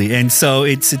 exactly. And so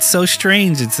it's so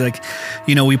strange. It's like,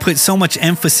 we put so much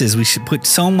emphasis, we should put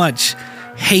so much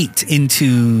hate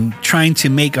into trying to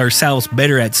make ourselves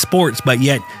better at sports, but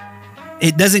yet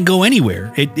it doesn't go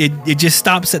anywhere. It just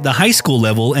stops at the high school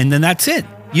level, and then that's it.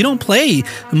 You don't play.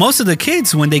 Most of the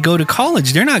kids, when they go to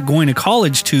college, they're not going to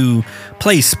college to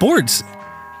play sports.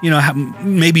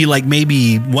 Maybe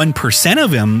 1%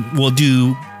 of them will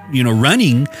do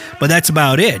running, but that's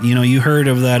about it. You heard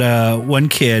of that one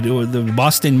kid, the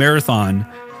Boston Marathon.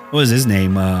 What was his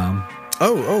name?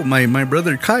 My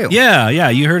brother Kyle. Yeah,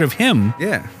 you heard of him.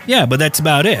 Yeah, but that's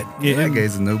about it. That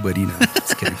guy's a nobody now.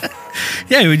 Just kidding.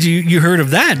 Yeah, you heard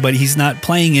of that, but he's not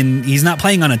playing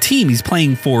on a team. He's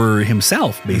playing for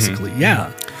himself, basically.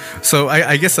 Yeah. So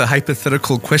I guess a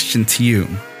hypothetical question to you.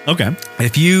 Okay.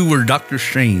 If you were Doctor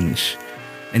Strange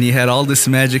and you had all this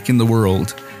magic in the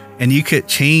world, and you could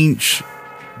change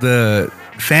the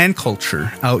fan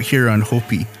culture out here on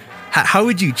Hopi, how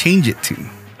would you change it to?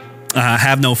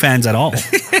 Have no fans at all.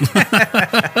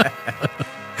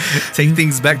 Take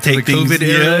things back to the COVID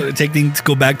era.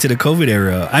 Go back to the COVID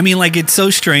era. I mean, it's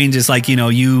so strange. It's like,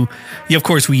 you of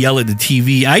course, we yell at the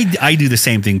TV. I do the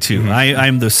same thing too.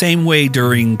 I'm the same way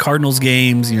during Cardinals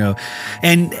games,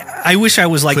 and I wish I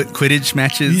was like Quidditch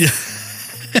matches.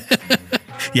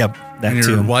 Yep. That and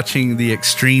you're watching the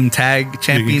Extreme Tag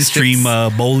Championships, Extreme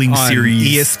Bowling on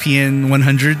Series, ESPN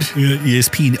 100,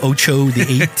 ESPN Ocho, the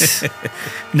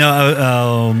 8.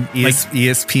 No,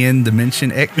 ESPN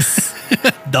Dimension X,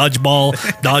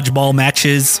 dodgeball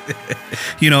matches.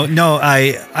 No,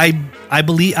 I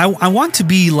believe I want to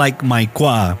be like my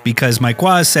kwa, because my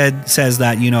kwa says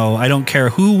that I don't care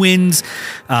who wins,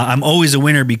 I'm always a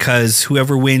winner, because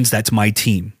whoever wins, that's my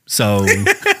team. So.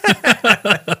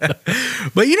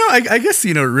 But, I guess,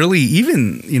 really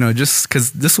even, just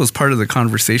because this was part of the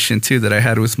conversation, too, that I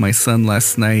had with my son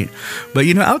last night. But,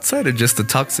 outside of just the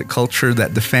toxic culture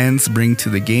that the fans bring to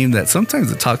the game, that sometimes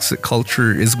the toxic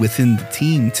culture is within the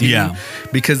team, too. Yeah.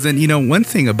 Because then, one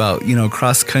thing about,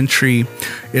 cross country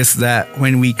is that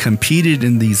when we competed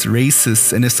in these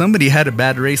races, and if somebody had a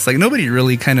bad race, nobody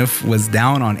really kind of was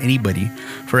down on anybody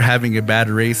for having a bad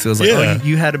race. It was like, oh,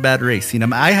 you had a bad race.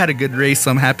 I had a good race,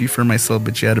 so I'm happy for myself,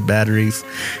 but you had a bad race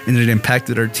and it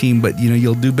impacted our team, but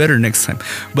you'll do better next time.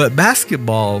 But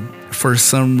basketball, for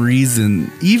some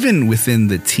reason, even within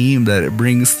the team, that it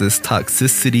brings this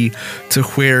toxicity to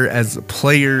where, as a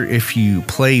player, if you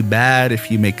play bad,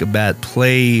 if you make a bad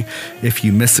play, if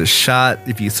you miss a shot,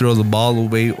 if you throw the ball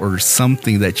away or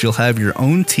something, that you'll have your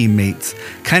own teammates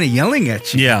kind of yelling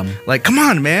at you. Yeah. Like, come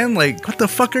on, man. What the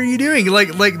fuck are you doing?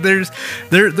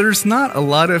 There's not a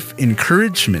lot of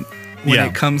encouragement when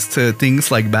it comes to things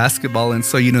like basketball. And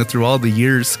so, through all the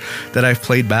years that I've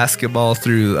played basketball,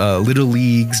 through little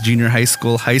leagues, junior high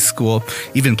school,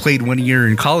 even played 1 year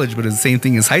in college, but it's the same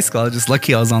thing as high school. I was just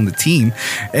lucky I was on the team.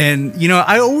 And,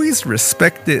 I always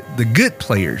respected the good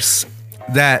players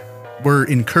that were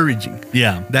encouraging.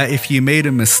 Yeah. That if you made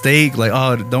a mistake,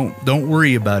 don't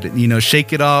worry about it,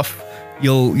 shake it off.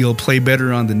 You'll play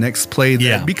better on the next play.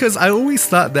 Because I always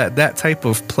thought that type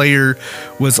of player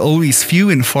was always few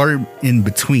and far in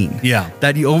between. Yeah.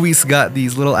 That you always got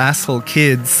these little asshole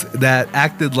kids that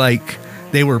acted like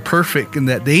they were perfect and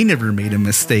that they never made a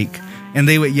mistake. And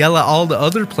they would yell at all the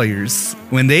other players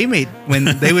when they would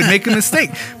make a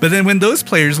mistake. But then when those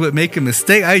players would make a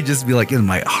mistake, I'd just be in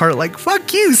my heart,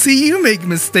 fuck you. See, you make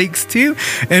mistakes too.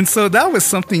 And so that was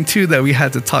something too that we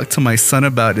had to talk to my son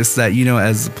about, is that,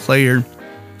 as a player,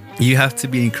 you have to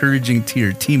be encouraging to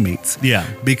your teammates. Yeah.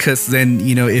 Because then,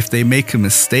 if they make a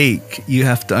mistake, you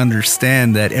have to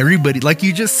understand that everybody, like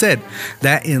you just said,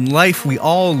 that in life we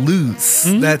all lose.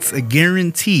 Mm-hmm. That's a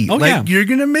guarantee. You're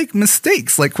going to make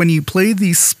mistakes. When you play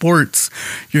these sports,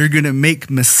 you're going to make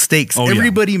mistakes.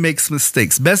 Everybody makes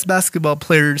mistakes. Best basketball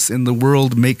players in the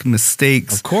world make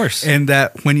mistakes. Of course. And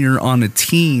that when you're on a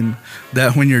team,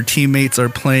 that when your teammates are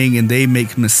playing and they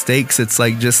make mistakes, it's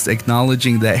just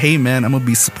acknowledging that, hey man, I'm going to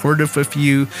be supportive of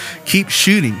you. Keep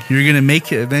shooting. You're going to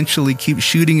make it eventually. Keep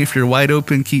shooting. If you're wide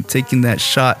open, keep taking that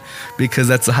shot, because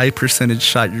that's a high percentage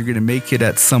shot. You're going to make it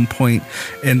at some point.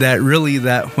 And that really,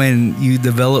 that when you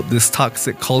develop this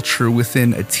toxic culture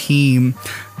within a team,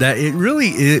 that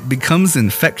it becomes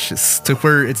infectious to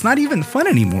where it's not even fun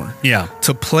anymore. Yeah.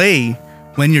 To play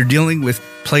when you're dealing with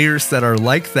players that are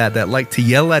like that like to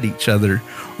yell at each other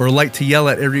or like to yell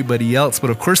at everybody else, but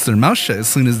of course their mouth shut as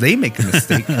soon as they make a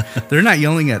mistake. They're not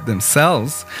yelling at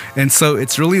themselves. And so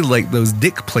it's really like those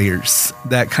dick players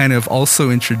that kind of also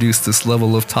introduce this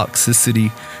level of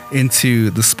toxicity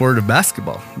into the sport of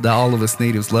basketball that all of us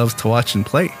natives love to watch and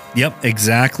play. Yep,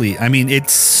 exactly. I mean, you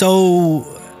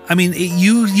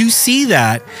see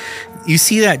that. You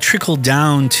see that trickle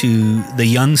down to the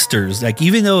youngsters. Like,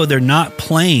 even though they're not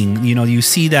playing, you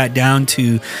see that down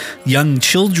to young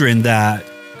children that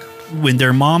when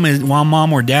their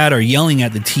mom or dad are yelling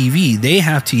at the TV, they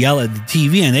have to yell at the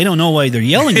TV, and they don't know why they're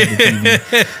yelling at the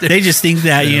TV. They just think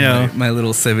that, my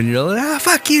little 7-year-old,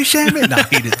 fuck you, Shaman. No,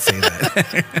 he didn't say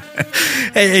that.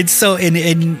 And so,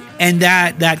 and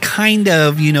that kind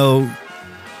of,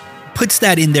 puts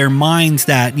that in their minds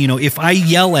that, if I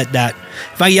yell at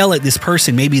this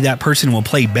person, maybe that person will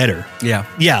play better. Yeah.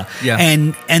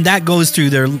 And that goes through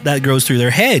their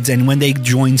heads. And when they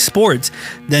join sports,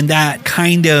 then that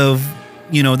kind of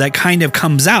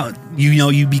comes out.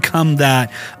 You become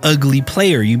that ugly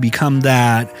player. You become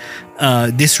that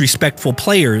disrespectful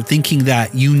player, thinking that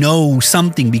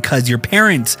something because your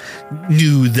parents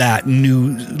knew,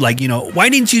 like, why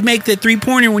didn't you make the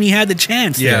 3-pointer when you had the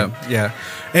chance? Yeah.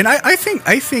 And I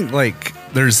think like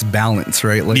there's balance,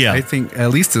 right? Like, I think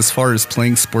at least as far as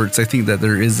playing sports, I think that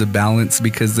there is a balance,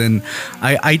 because then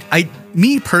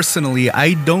me personally,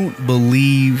 I don't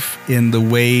believe in the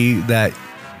way that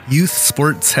youth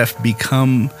sports have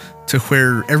become to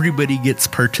where everybody gets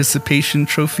participation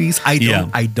trophies.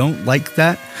 I don't like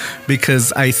that,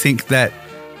 because I think that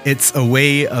it's a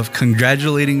way of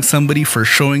congratulating somebody for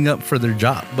showing up for their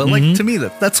job. But like, to me,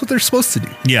 that's what they're supposed to do.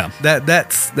 Yeah.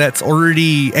 That's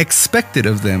already expected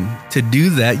of them to do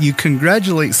that. You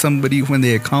congratulate somebody when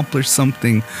they accomplish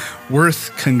something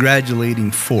worth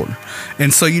congratulating for.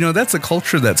 And so, that's a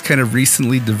culture that's kind of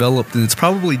recently developed, and it's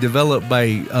probably developed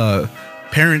by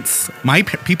parents,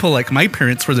 people like my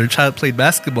parents, where their child played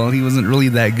basketball and he wasn't really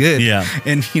that good. Yeah.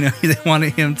 And, they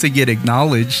wanted him to get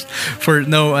acknowledged for,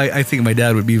 I think my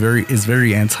dad is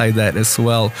very anti that as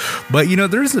well. But,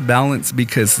 there's a balance,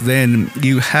 because then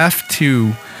you have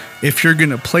to, if you're going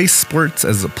to play sports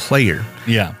as a player,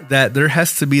 that there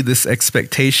has to be this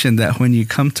expectation that when you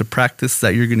come to practice,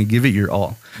 that you're going to give it your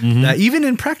all. That even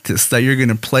in practice, that you're going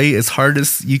to play as hard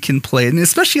as you can play. And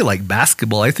especially like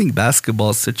basketball, I think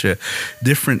basketball is such a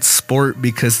different sport,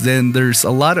 because then there's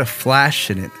a lot of flash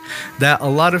in it, that a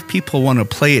lot of people want to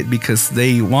play it because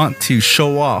they want to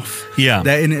show off. Yeah.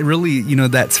 And it really,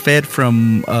 that's fed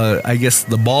from, I guess,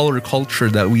 the baller culture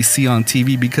that we see on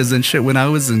TV. Because then when I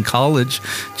was in college,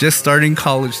 just starting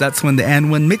college, that's when the And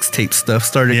One mixtape stuff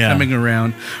started coming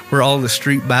around, where all the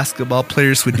street basketball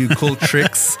players would do cool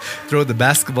tricks, throw the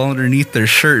basketball underneath their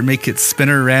shirt and make it spin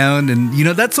around. And,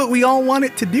 that's what we all want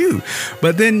it to do.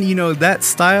 But then, that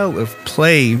style of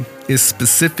play is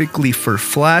specifically for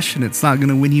flash, and it's not going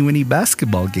to win you any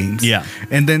basketball games. Yeah.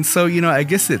 And then, so, I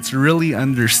guess it's really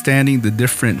understanding the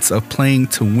difference of playing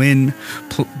to win,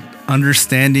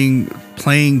 understanding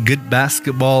playing good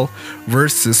basketball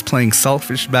versus playing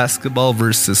selfish basketball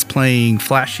versus playing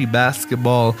flashy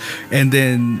basketball, and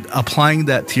then applying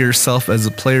that to yourself as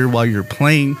a player while you're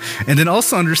playing, and then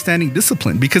also understanding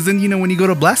discipline. Because then, when you go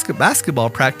to basketball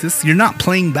practice, you're not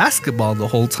playing basketball the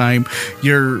whole time.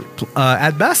 You're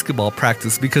at basketball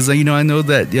practice, because, I know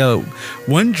that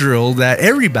one drill that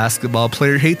every basketball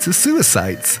player hates is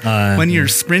suicides. When you're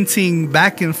sprinting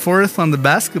back and forth on the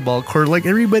basketball court, like,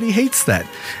 everybody hates that.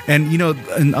 And,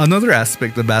 and another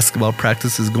aspect of basketball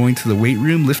practice is going to the weight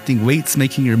room, lifting weights,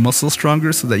 making your muscles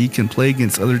stronger so that you can play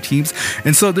against other teams.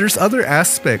 And so there's other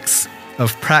aspects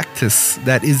of practice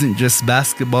that isn't just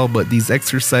basketball, but these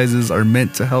exercises are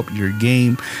meant to help your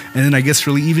game. And then I guess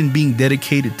really even being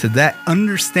dedicated to that,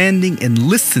 understanding and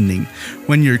listening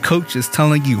when your coach is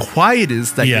telling you why it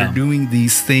is that you're doing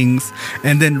these things,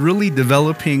 and then really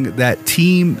developing that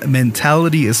team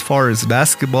mentality as far as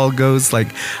basketball goes. Like,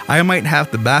 I might have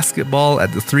the basketball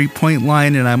at the 3-point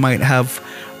line, and I might have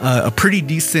a pretty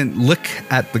decent look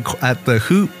at the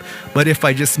hoop, but if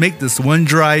I just make this one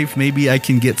drive, maybe I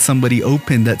can get somebody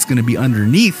open that's going to be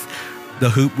underneath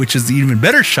the hoop, which is the even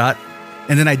better shot,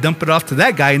 and then I dump it off to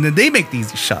that guy, and then they make the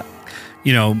easy shot.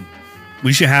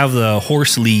 We should have the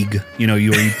horse league. Where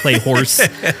you play horse.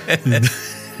 I'd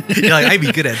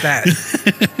be good at that.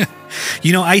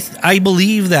 I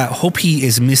believe that Hopi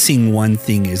is missing one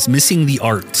thing, is missing the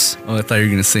arts. Oh, I thought you were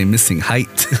going to say missing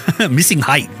height. Missing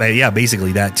height, but yeah,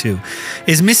 basically that too.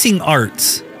 Is missing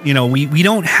arts. We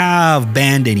don't have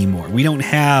band anymore. We don't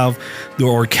have the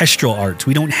orchestral arts.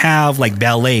 We don't have like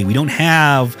ballet. We don't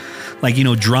have like,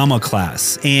 drama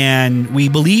class. And we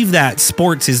believe that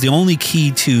sports is the only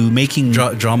key to making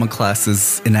drama class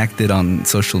is enacted on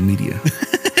social media.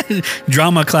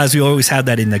 Drama class, we always have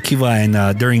that in the Kiva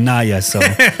and during Naya, so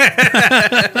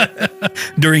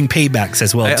during paybacks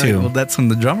as well too. Well, that's when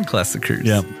the drama class occurs.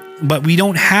 Yeah. But we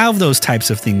don't have those types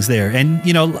of things there. And,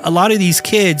 a lot of these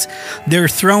kids, they're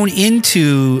thrown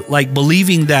into like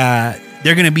believing that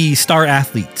they're going to be star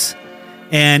athletes.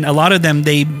 And a lot of them,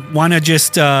 they want to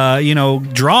just,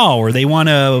 draw, or they want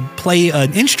to play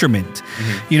an instrument,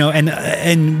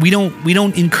 and we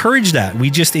don't encourage that. We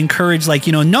just encourage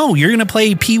no, you're going to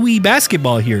play Pee-wee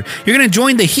basketball here. You're going to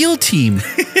join the heel team.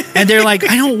 And they're like,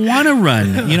 I don't want to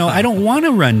run, I don't want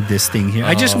to run this thing here.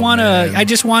 I just want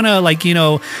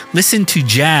to, listen to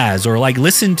jazz or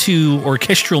listen to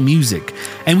orchestral music.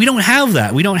 And we don't have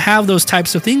that. We don't have those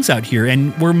types of things out here.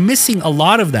 And we're missing a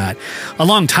lot of that. A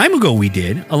long time ago, we did.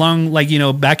 Along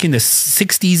back in the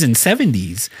 60s and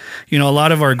 70s, a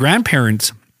lot of our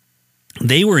grandparents,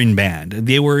 they were in band.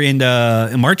 They were in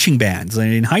marching bands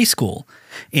in high school,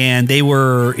 and they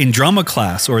were in drama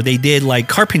class, or they did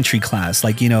carpentry class,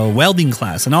 welding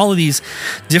class, and all of these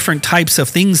different types of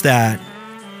things that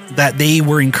they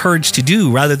were encouraged to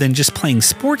do rather than just playing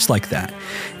sports like that.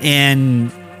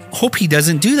 And Hopi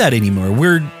doesn't do that anymore.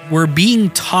 We're being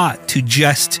taught to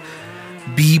just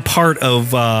be part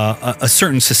of a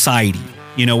certain society.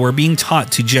 We're being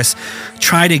taught to just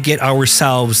try to get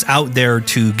ourselves out there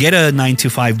to get a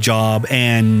 9-to-5 job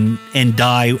and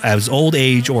die as old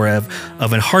age or of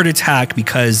a heart attack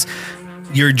because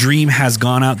your dream has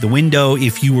gone out the window.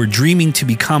 If you were dreaming to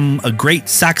become a great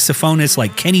saxophonist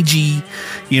like Kenny G,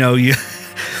 we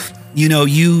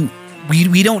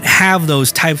don't have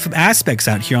those type of aspects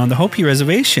out here on the Hopi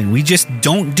Reservation. We just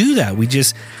don't do that. We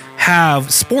just have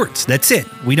sports. That's it.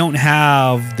 We don't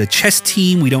have the chess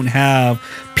team. We don't have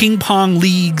ping pong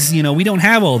leagues. We don't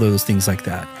have all those things like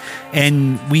that.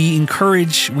 And we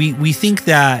think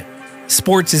that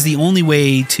sports is the only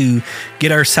way to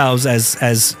get ourselves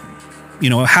as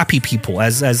happy people, what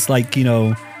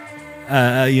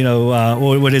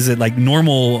is it,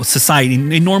 normal society,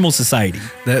 in normal society.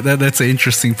 That's an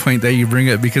interesting point that you bring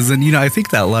up, because then, I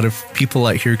think that a lot of people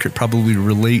out here could probably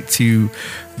relate to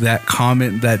that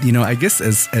comment that, I guess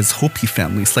as Hopi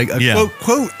families,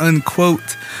 quote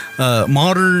unquote,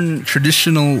 modern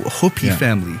traditional Hopi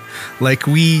family,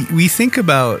 we think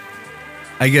about,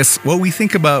 I guess, what we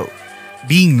think about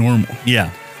being normal.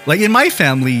 Yeah. In my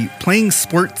family, playing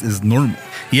sports is normal.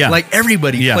 Yeah.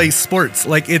 Everybody plays sports.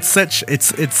 It's such a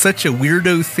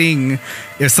weirdo thing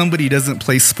if somebody doesn't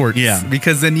play sports. Yeah.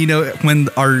 Because then, when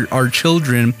our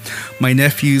children, my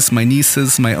nephews, my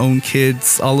nieces, my own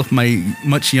kids, all of my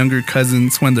much younger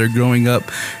cousins, when they're growing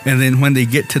up, and then when they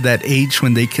get to that age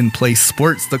when they can play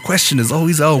sports, the question is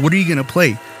always, what are you going to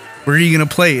play? Where are you going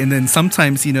to play? And then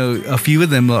sometimes, a few of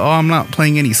them, I'm not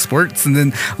playing any sports. And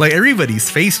then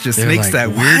everybody's face just makes that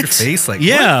weird face. Why?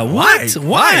 Yeah.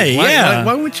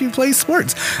 Why wouldn't you play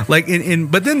sports? But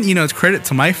then, it's credit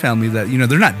to my family that,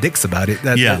 they're not dicks about it.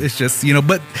 That it's just,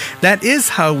 but that is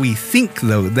how we think,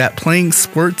 though, that playing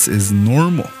sports is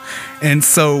normal. And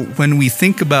so when we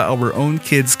think about our own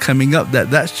kids coming up,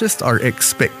 that's just our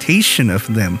expectation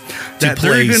of them, that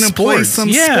they're going to play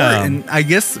some sport. And I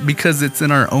guess because it's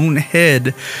in our own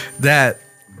head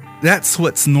that's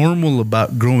what's normal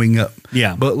about growing up.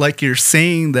 Yeah. But like you're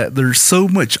saying, that there's so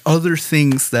much other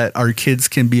things that our kids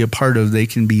can be a part of. They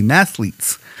can be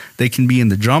mathletes. They can be in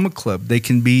the drama club. They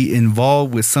can be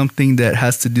involved with something that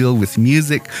has to deal with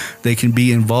music. They can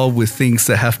be involved with things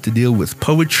that have to deal with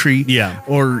poetry. Yeah.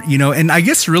 Or, and I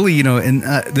guess really, and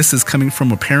this is coming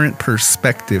from a parent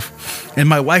perspective. And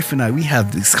my wife and I, we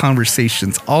have these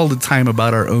conversations all the time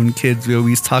about our own kids. We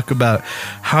always talk about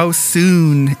how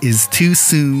soon is too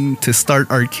soon to start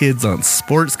our kids on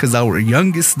sports, because our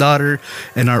youngest daughter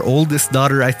and our oldest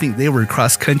daughter, I think they were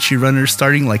cross-country runners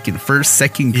starting in first,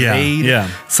 second grade. Yeah.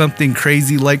 Something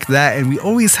crazy like that. And we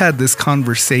always had this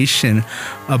conversation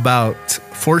about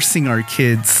forcing our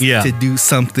kids to do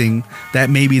something that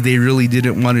maybe they really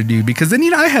didn't want to do. Because then,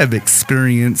 I have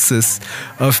experiences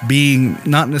of being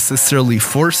not necessarily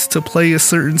forced to play a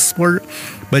certain sport,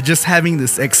 but just having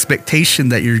this expectation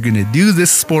that you're going to do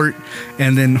this sport.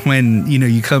 And then when,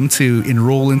 you come to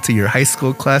enroll into your high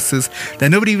school classes, that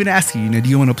nobody even asks you, do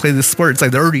you want to play this sport?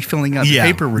 It's they're already filling out the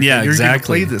paperwork. Yeah, you're going to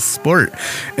play this sport.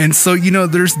 And so,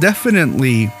 there's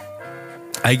definitely,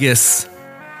 I guess,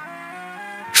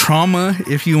 trauma,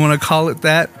 if you want to call it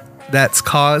that, that's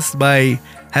caused by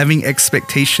having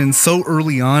expectations so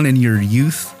early on in your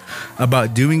youth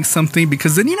about doing something,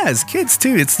 because then, as kids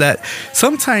too, it's that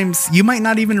sometimes you might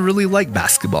not even really like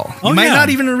basketball. You might not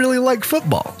even really like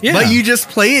football, but you just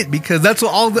play it because that's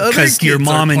what all the other kids your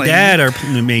mom and dad are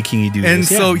making you do and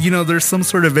this. And so, there's some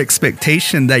sort of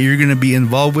expectation that you're going to be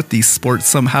involved with these sports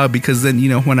somehow, because then,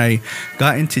 when I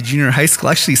got into junior high school,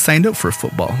 I actually signed up for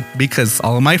football because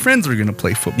all of my friends were going to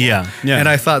play football. Yeah. And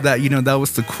I thought that, that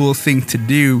was the cool thing to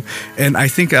do. And I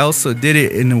think I also did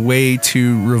it in a way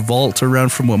to revolt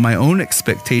around from what my own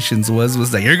expectations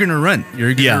was that you're going to run.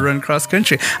 You're going to run cross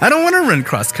country. I don't want to run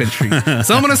cross country.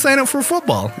 So I'm going to sign up for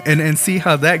football and see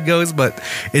how that goes. But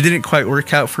it didn't quite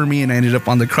work out for me, and I ended up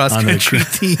on the cross country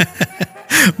team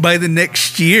by the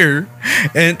next year.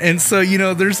 And so,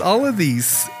 there's all of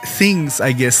these things,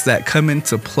 I guess, that come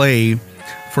into play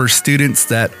for students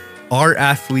that are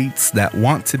athletes, that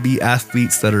want to be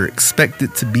athletes, that are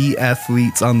expected to be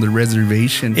athletes on the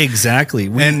reservation. Exactly.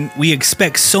 We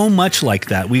expect so much like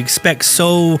that. We expect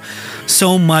so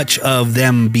much of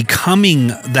them becoming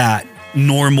that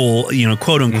normal,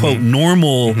 quote unquote,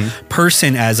 normal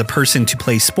person as a person to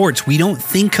play sports. We don't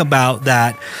think about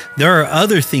that there are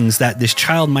other things that this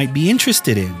child might be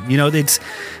interested in.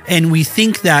 And we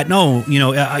think that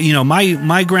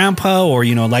my grandpa or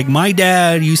like my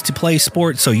dad used to play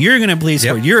sports, so you're going to play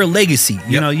sport. You're a legacy.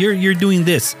 You're doing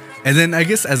this. And then I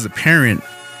guess as a parent,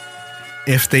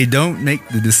 if they don't make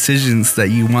the decisions that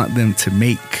you want them to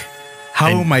make, how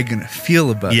am I going to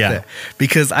feel about that?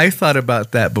 Because I thought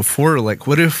about that before. Like,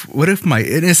 what if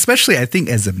and especially I think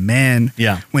as a man,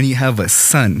 when you have a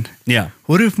son,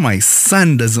 what if my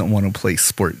son doesn't want to play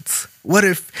sports? What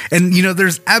if, and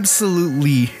there's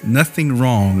absolutely nothing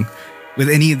wrong with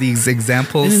any of these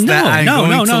examples that I'm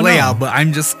going to lay out, but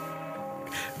I'm just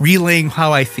relaying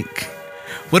how I think.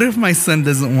 What if my son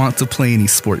doesn't want to play any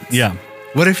sports? Yeah.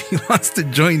 What if he wants to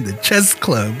join the chess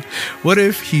club? What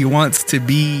if he wants to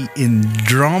be in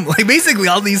drama? Like basically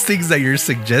all these things that you're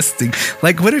suggesting.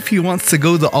 Like what if he wants to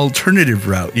go the alternative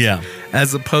route? Yeah.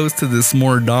 As opposed to this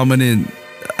more dominant,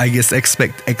 I guess,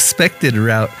 expected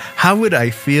route. How would I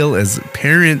feel as a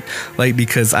parent? Like,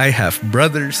 because I have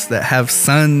brothers that have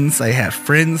sons, I have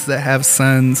friends that have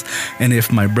sons, and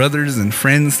if my brothers and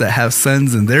friends that have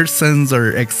sons and their sons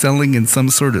are excelling in some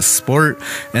sort of sport,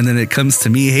 and then it comes to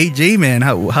me, hey J-Man,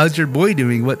 how's your boy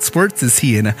doing? What sports is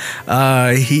he in?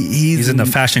 He's in the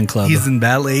fashion club. He's in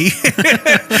ballet.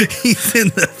 He's in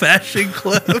the fashion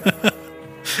club.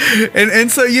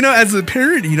 And so, as a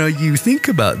parent, you think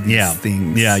about these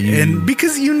things. Yeah. And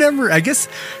because I guess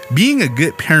being a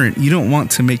good parent, you don't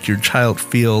want to make your child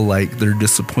feel like they're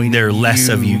disappointed. They're less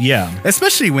of you. Yeah.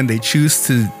 Especially when they choose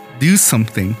to do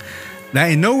something that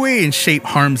in no way and shape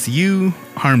harms you,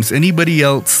 harms anybody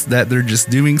else, that they're just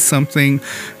doing something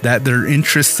that they're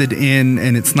interested in,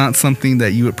 and it's not something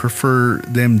that you would prefer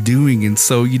them doing. And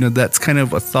so, that's kind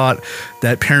of a thought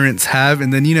that parents have.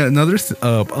 And then, another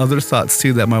other thoughts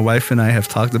too that my wife and I have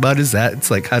talked about is that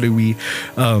it's like, how do we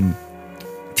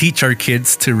teach our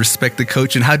kids to respect the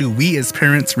coach, and how do we as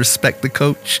parents respect the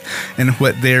coach and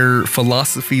what their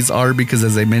philosophies are? Because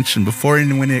as I mentioned before,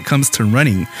 and when it comes to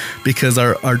running, because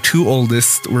our two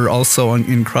oldest were also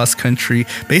in cross country,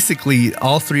 basically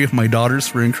all three of my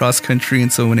daughters were in cross country.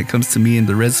 And so when it comes to me and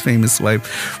the Res Famous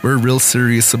wife, we're real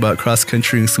serious about cross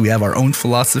country. And so we have our own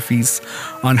philosophies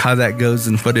on how that goes.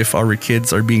 And what if our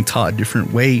kids are being taught a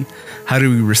different way? How do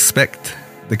we respect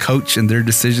the coach and their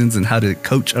decisions and how to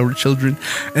coach our children?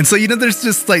 And so, there's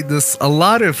just like this, a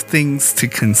lot of things to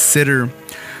consider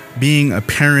being a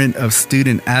parent of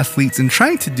student athletes and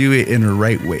trying to do it in a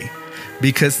right way,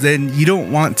 because then you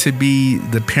don't want to be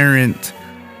the parent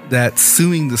that's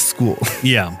suing the school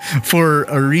for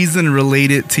a reason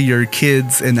related to your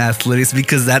kids and athletics,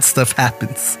 because that stuff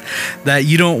happens. That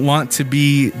you don't want to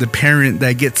be the parent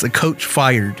that gets a coach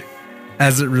fired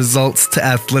as it results to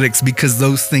athletics, because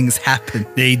those things happen.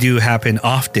 They do happen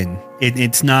often.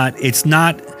 It's not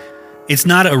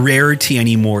a rarity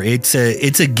anymore. It's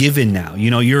a given now.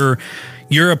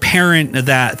 You're a parent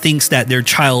that thinks that their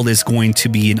child is going to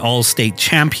be an all-state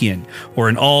champion or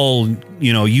an all,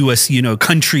 U.S.,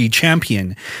 country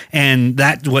champion. And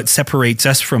that what separates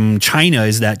us from China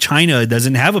is that China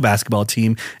doesn't have a basketball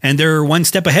team and they're one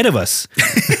step ahead of us.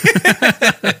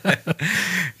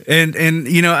 And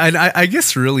I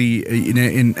guess really,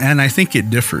 and I think it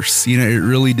differs. It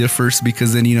really differs,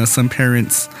 because then, some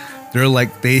parents, they're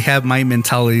like, they have my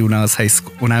mentality when I was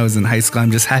in high school.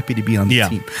 I'm just happy to be on the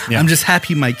team. Yeah. I'm just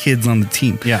happy my kid's on the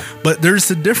team. Yeah. But there's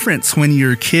a difference when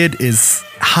your kid is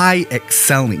high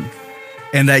excelling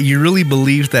and that you really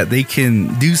believe that they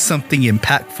can do something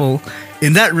impactful.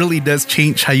 And that really does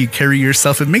change how you carry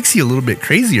yourself. It makes you a little bit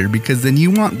crazier because then you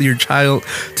want your child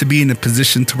to be in a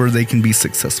position to where they can be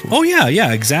successful. Oh,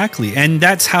 yeah, exactly. And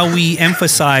that's how we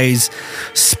emphasize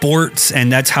sports,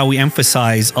 and that's how we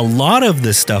emphasize a lot of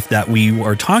the stuff that we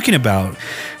are talking about.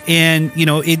 And, you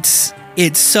know, it's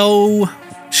so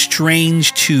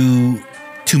strange to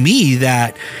me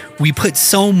that we put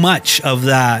so much of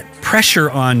that pressure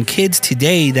on kids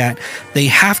today that they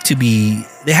have to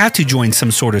join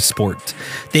some sort of sport.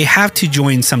 They have to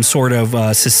join some sort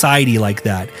of society like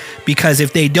that, because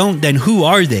if they don't, then who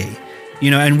are they?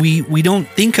 You know, and we don't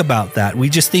think about that. We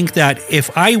just think that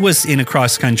if I was in a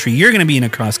cross country, you're going to be in a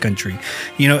cross country.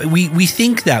 You know, we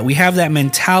think that, we have that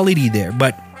mentality there,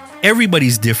 but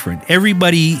everybody's different.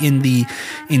 Everybody in the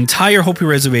entire Hopi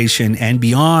Reservation and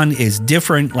beyond is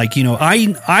different. Like, you know,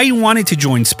 I wanted to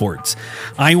join sports.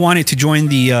 I wanted to join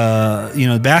the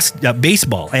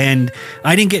baseball, and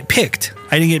I didn't get picked.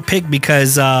 I didn't get picked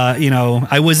because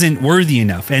I wasn't worthy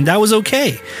enough, and that was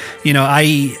okay. You know,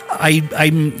 I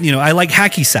like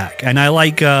hacky sack, and I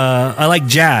like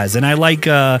jazz, and I like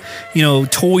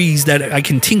toys that I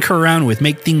can tinker around with,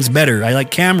 make things better. I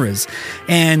like cameras,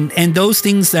 and those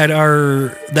things that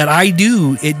I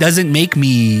do. It doesn't make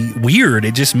me weird.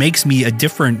 It just makes me a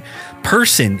different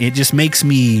person. It just makes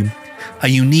me a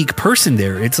unique person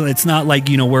there. It's not like,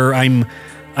 you know, where I'm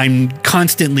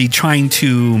constantly trying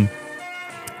to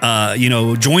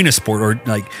join a sport or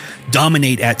like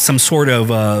dominate at some sort of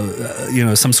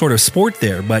sport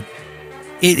there. But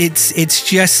it's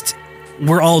just,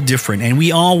 we're all different, and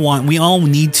we all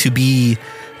need to be,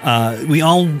 we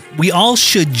all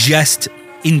should just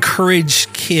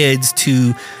encourage kids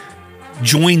to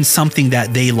join something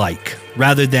that they like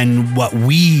rather than what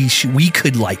we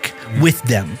could like with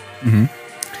them. Mm-hmm.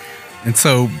 And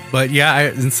so,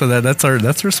 that's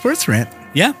our sports rant.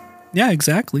 Yeah,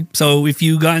 exactly. So if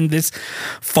you've gotten this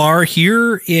far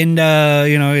here in,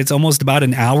 it's almost about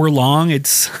an hour long.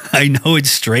 I know it's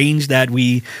strange that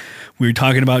we were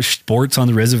talking about sports on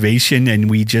the reservation, and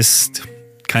we just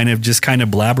kind of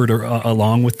blabbered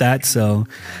along with that. So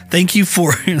thank you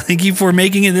for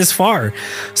making it this far.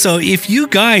 So if you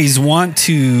guys want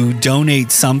to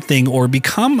donate something or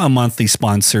become a monthly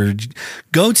sponsor,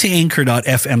 go to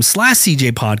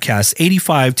anchor.fm/CJ Podcast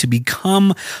 85 to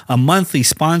become a monthly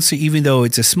sponsor, even though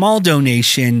it's a small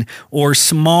donation or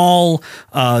small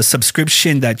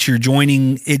subscription that you're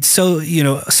joining. It's so,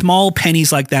 small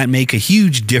pennies like that make a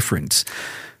huge difference.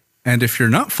 And if you're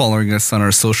not following us on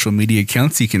our social media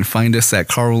accounts, you can find us at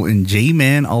Carl and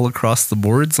J-Man all across the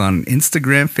boards on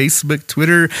Instagram, Facebook,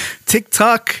 Twitter,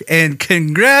 TikTok, and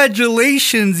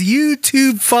congratulations,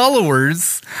 YouTube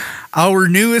followers. Our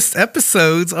newest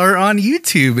episodes are on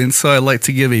YouTube. And so I'd like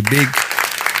to give a big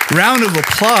round of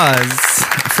applause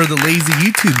for the lazy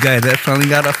YouTube guy that finally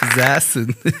got off his ass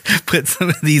and put some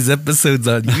of these episodes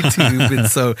on YouTube. And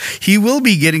so he will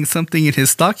be getting something in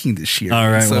his stocking this year. All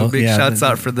right. So big shouts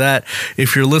out for that.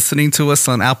 If you're listening to us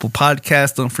on Apple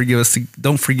Podcasts,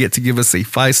 don't forget to give us a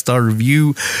 5-star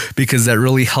review, because that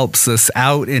really helps us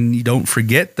out. And you don't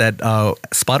forget that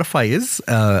Spotify is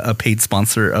a paid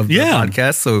sponsor of the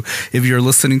podcast. So if you're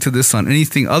listening to this on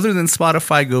anything other than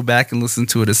Spotify, go back and listen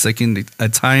to it a second at a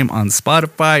time on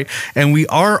Spotify. And we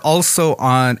are also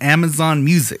on Amazon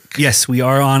Music. Yes, we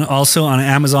are also on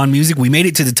Amazon Music. We made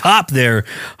it to the top there.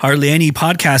 Hardly any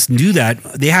podcasts do that.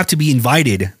 They have to be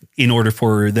invited in order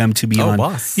for them to be on.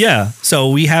 Boss. Yeah. So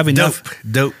we have enough.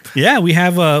 Dope. Yeah, we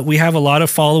have a lot of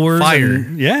followers. Fire.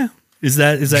 And, yeah. Is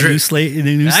that new slang?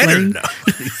 I don't know.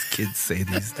 These kids say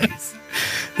these days.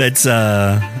 That's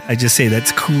I just say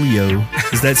that's coolio.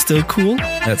 Is that still cool?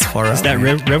 That's far out. Is that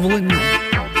relevant?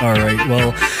 All right.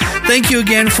 Well, thank you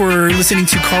again for listening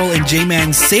to Carl and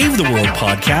J-Man Save the World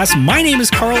podcast. My name is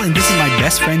Carl, and this is my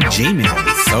best friend, J-Man.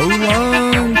 So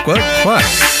long.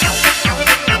 What?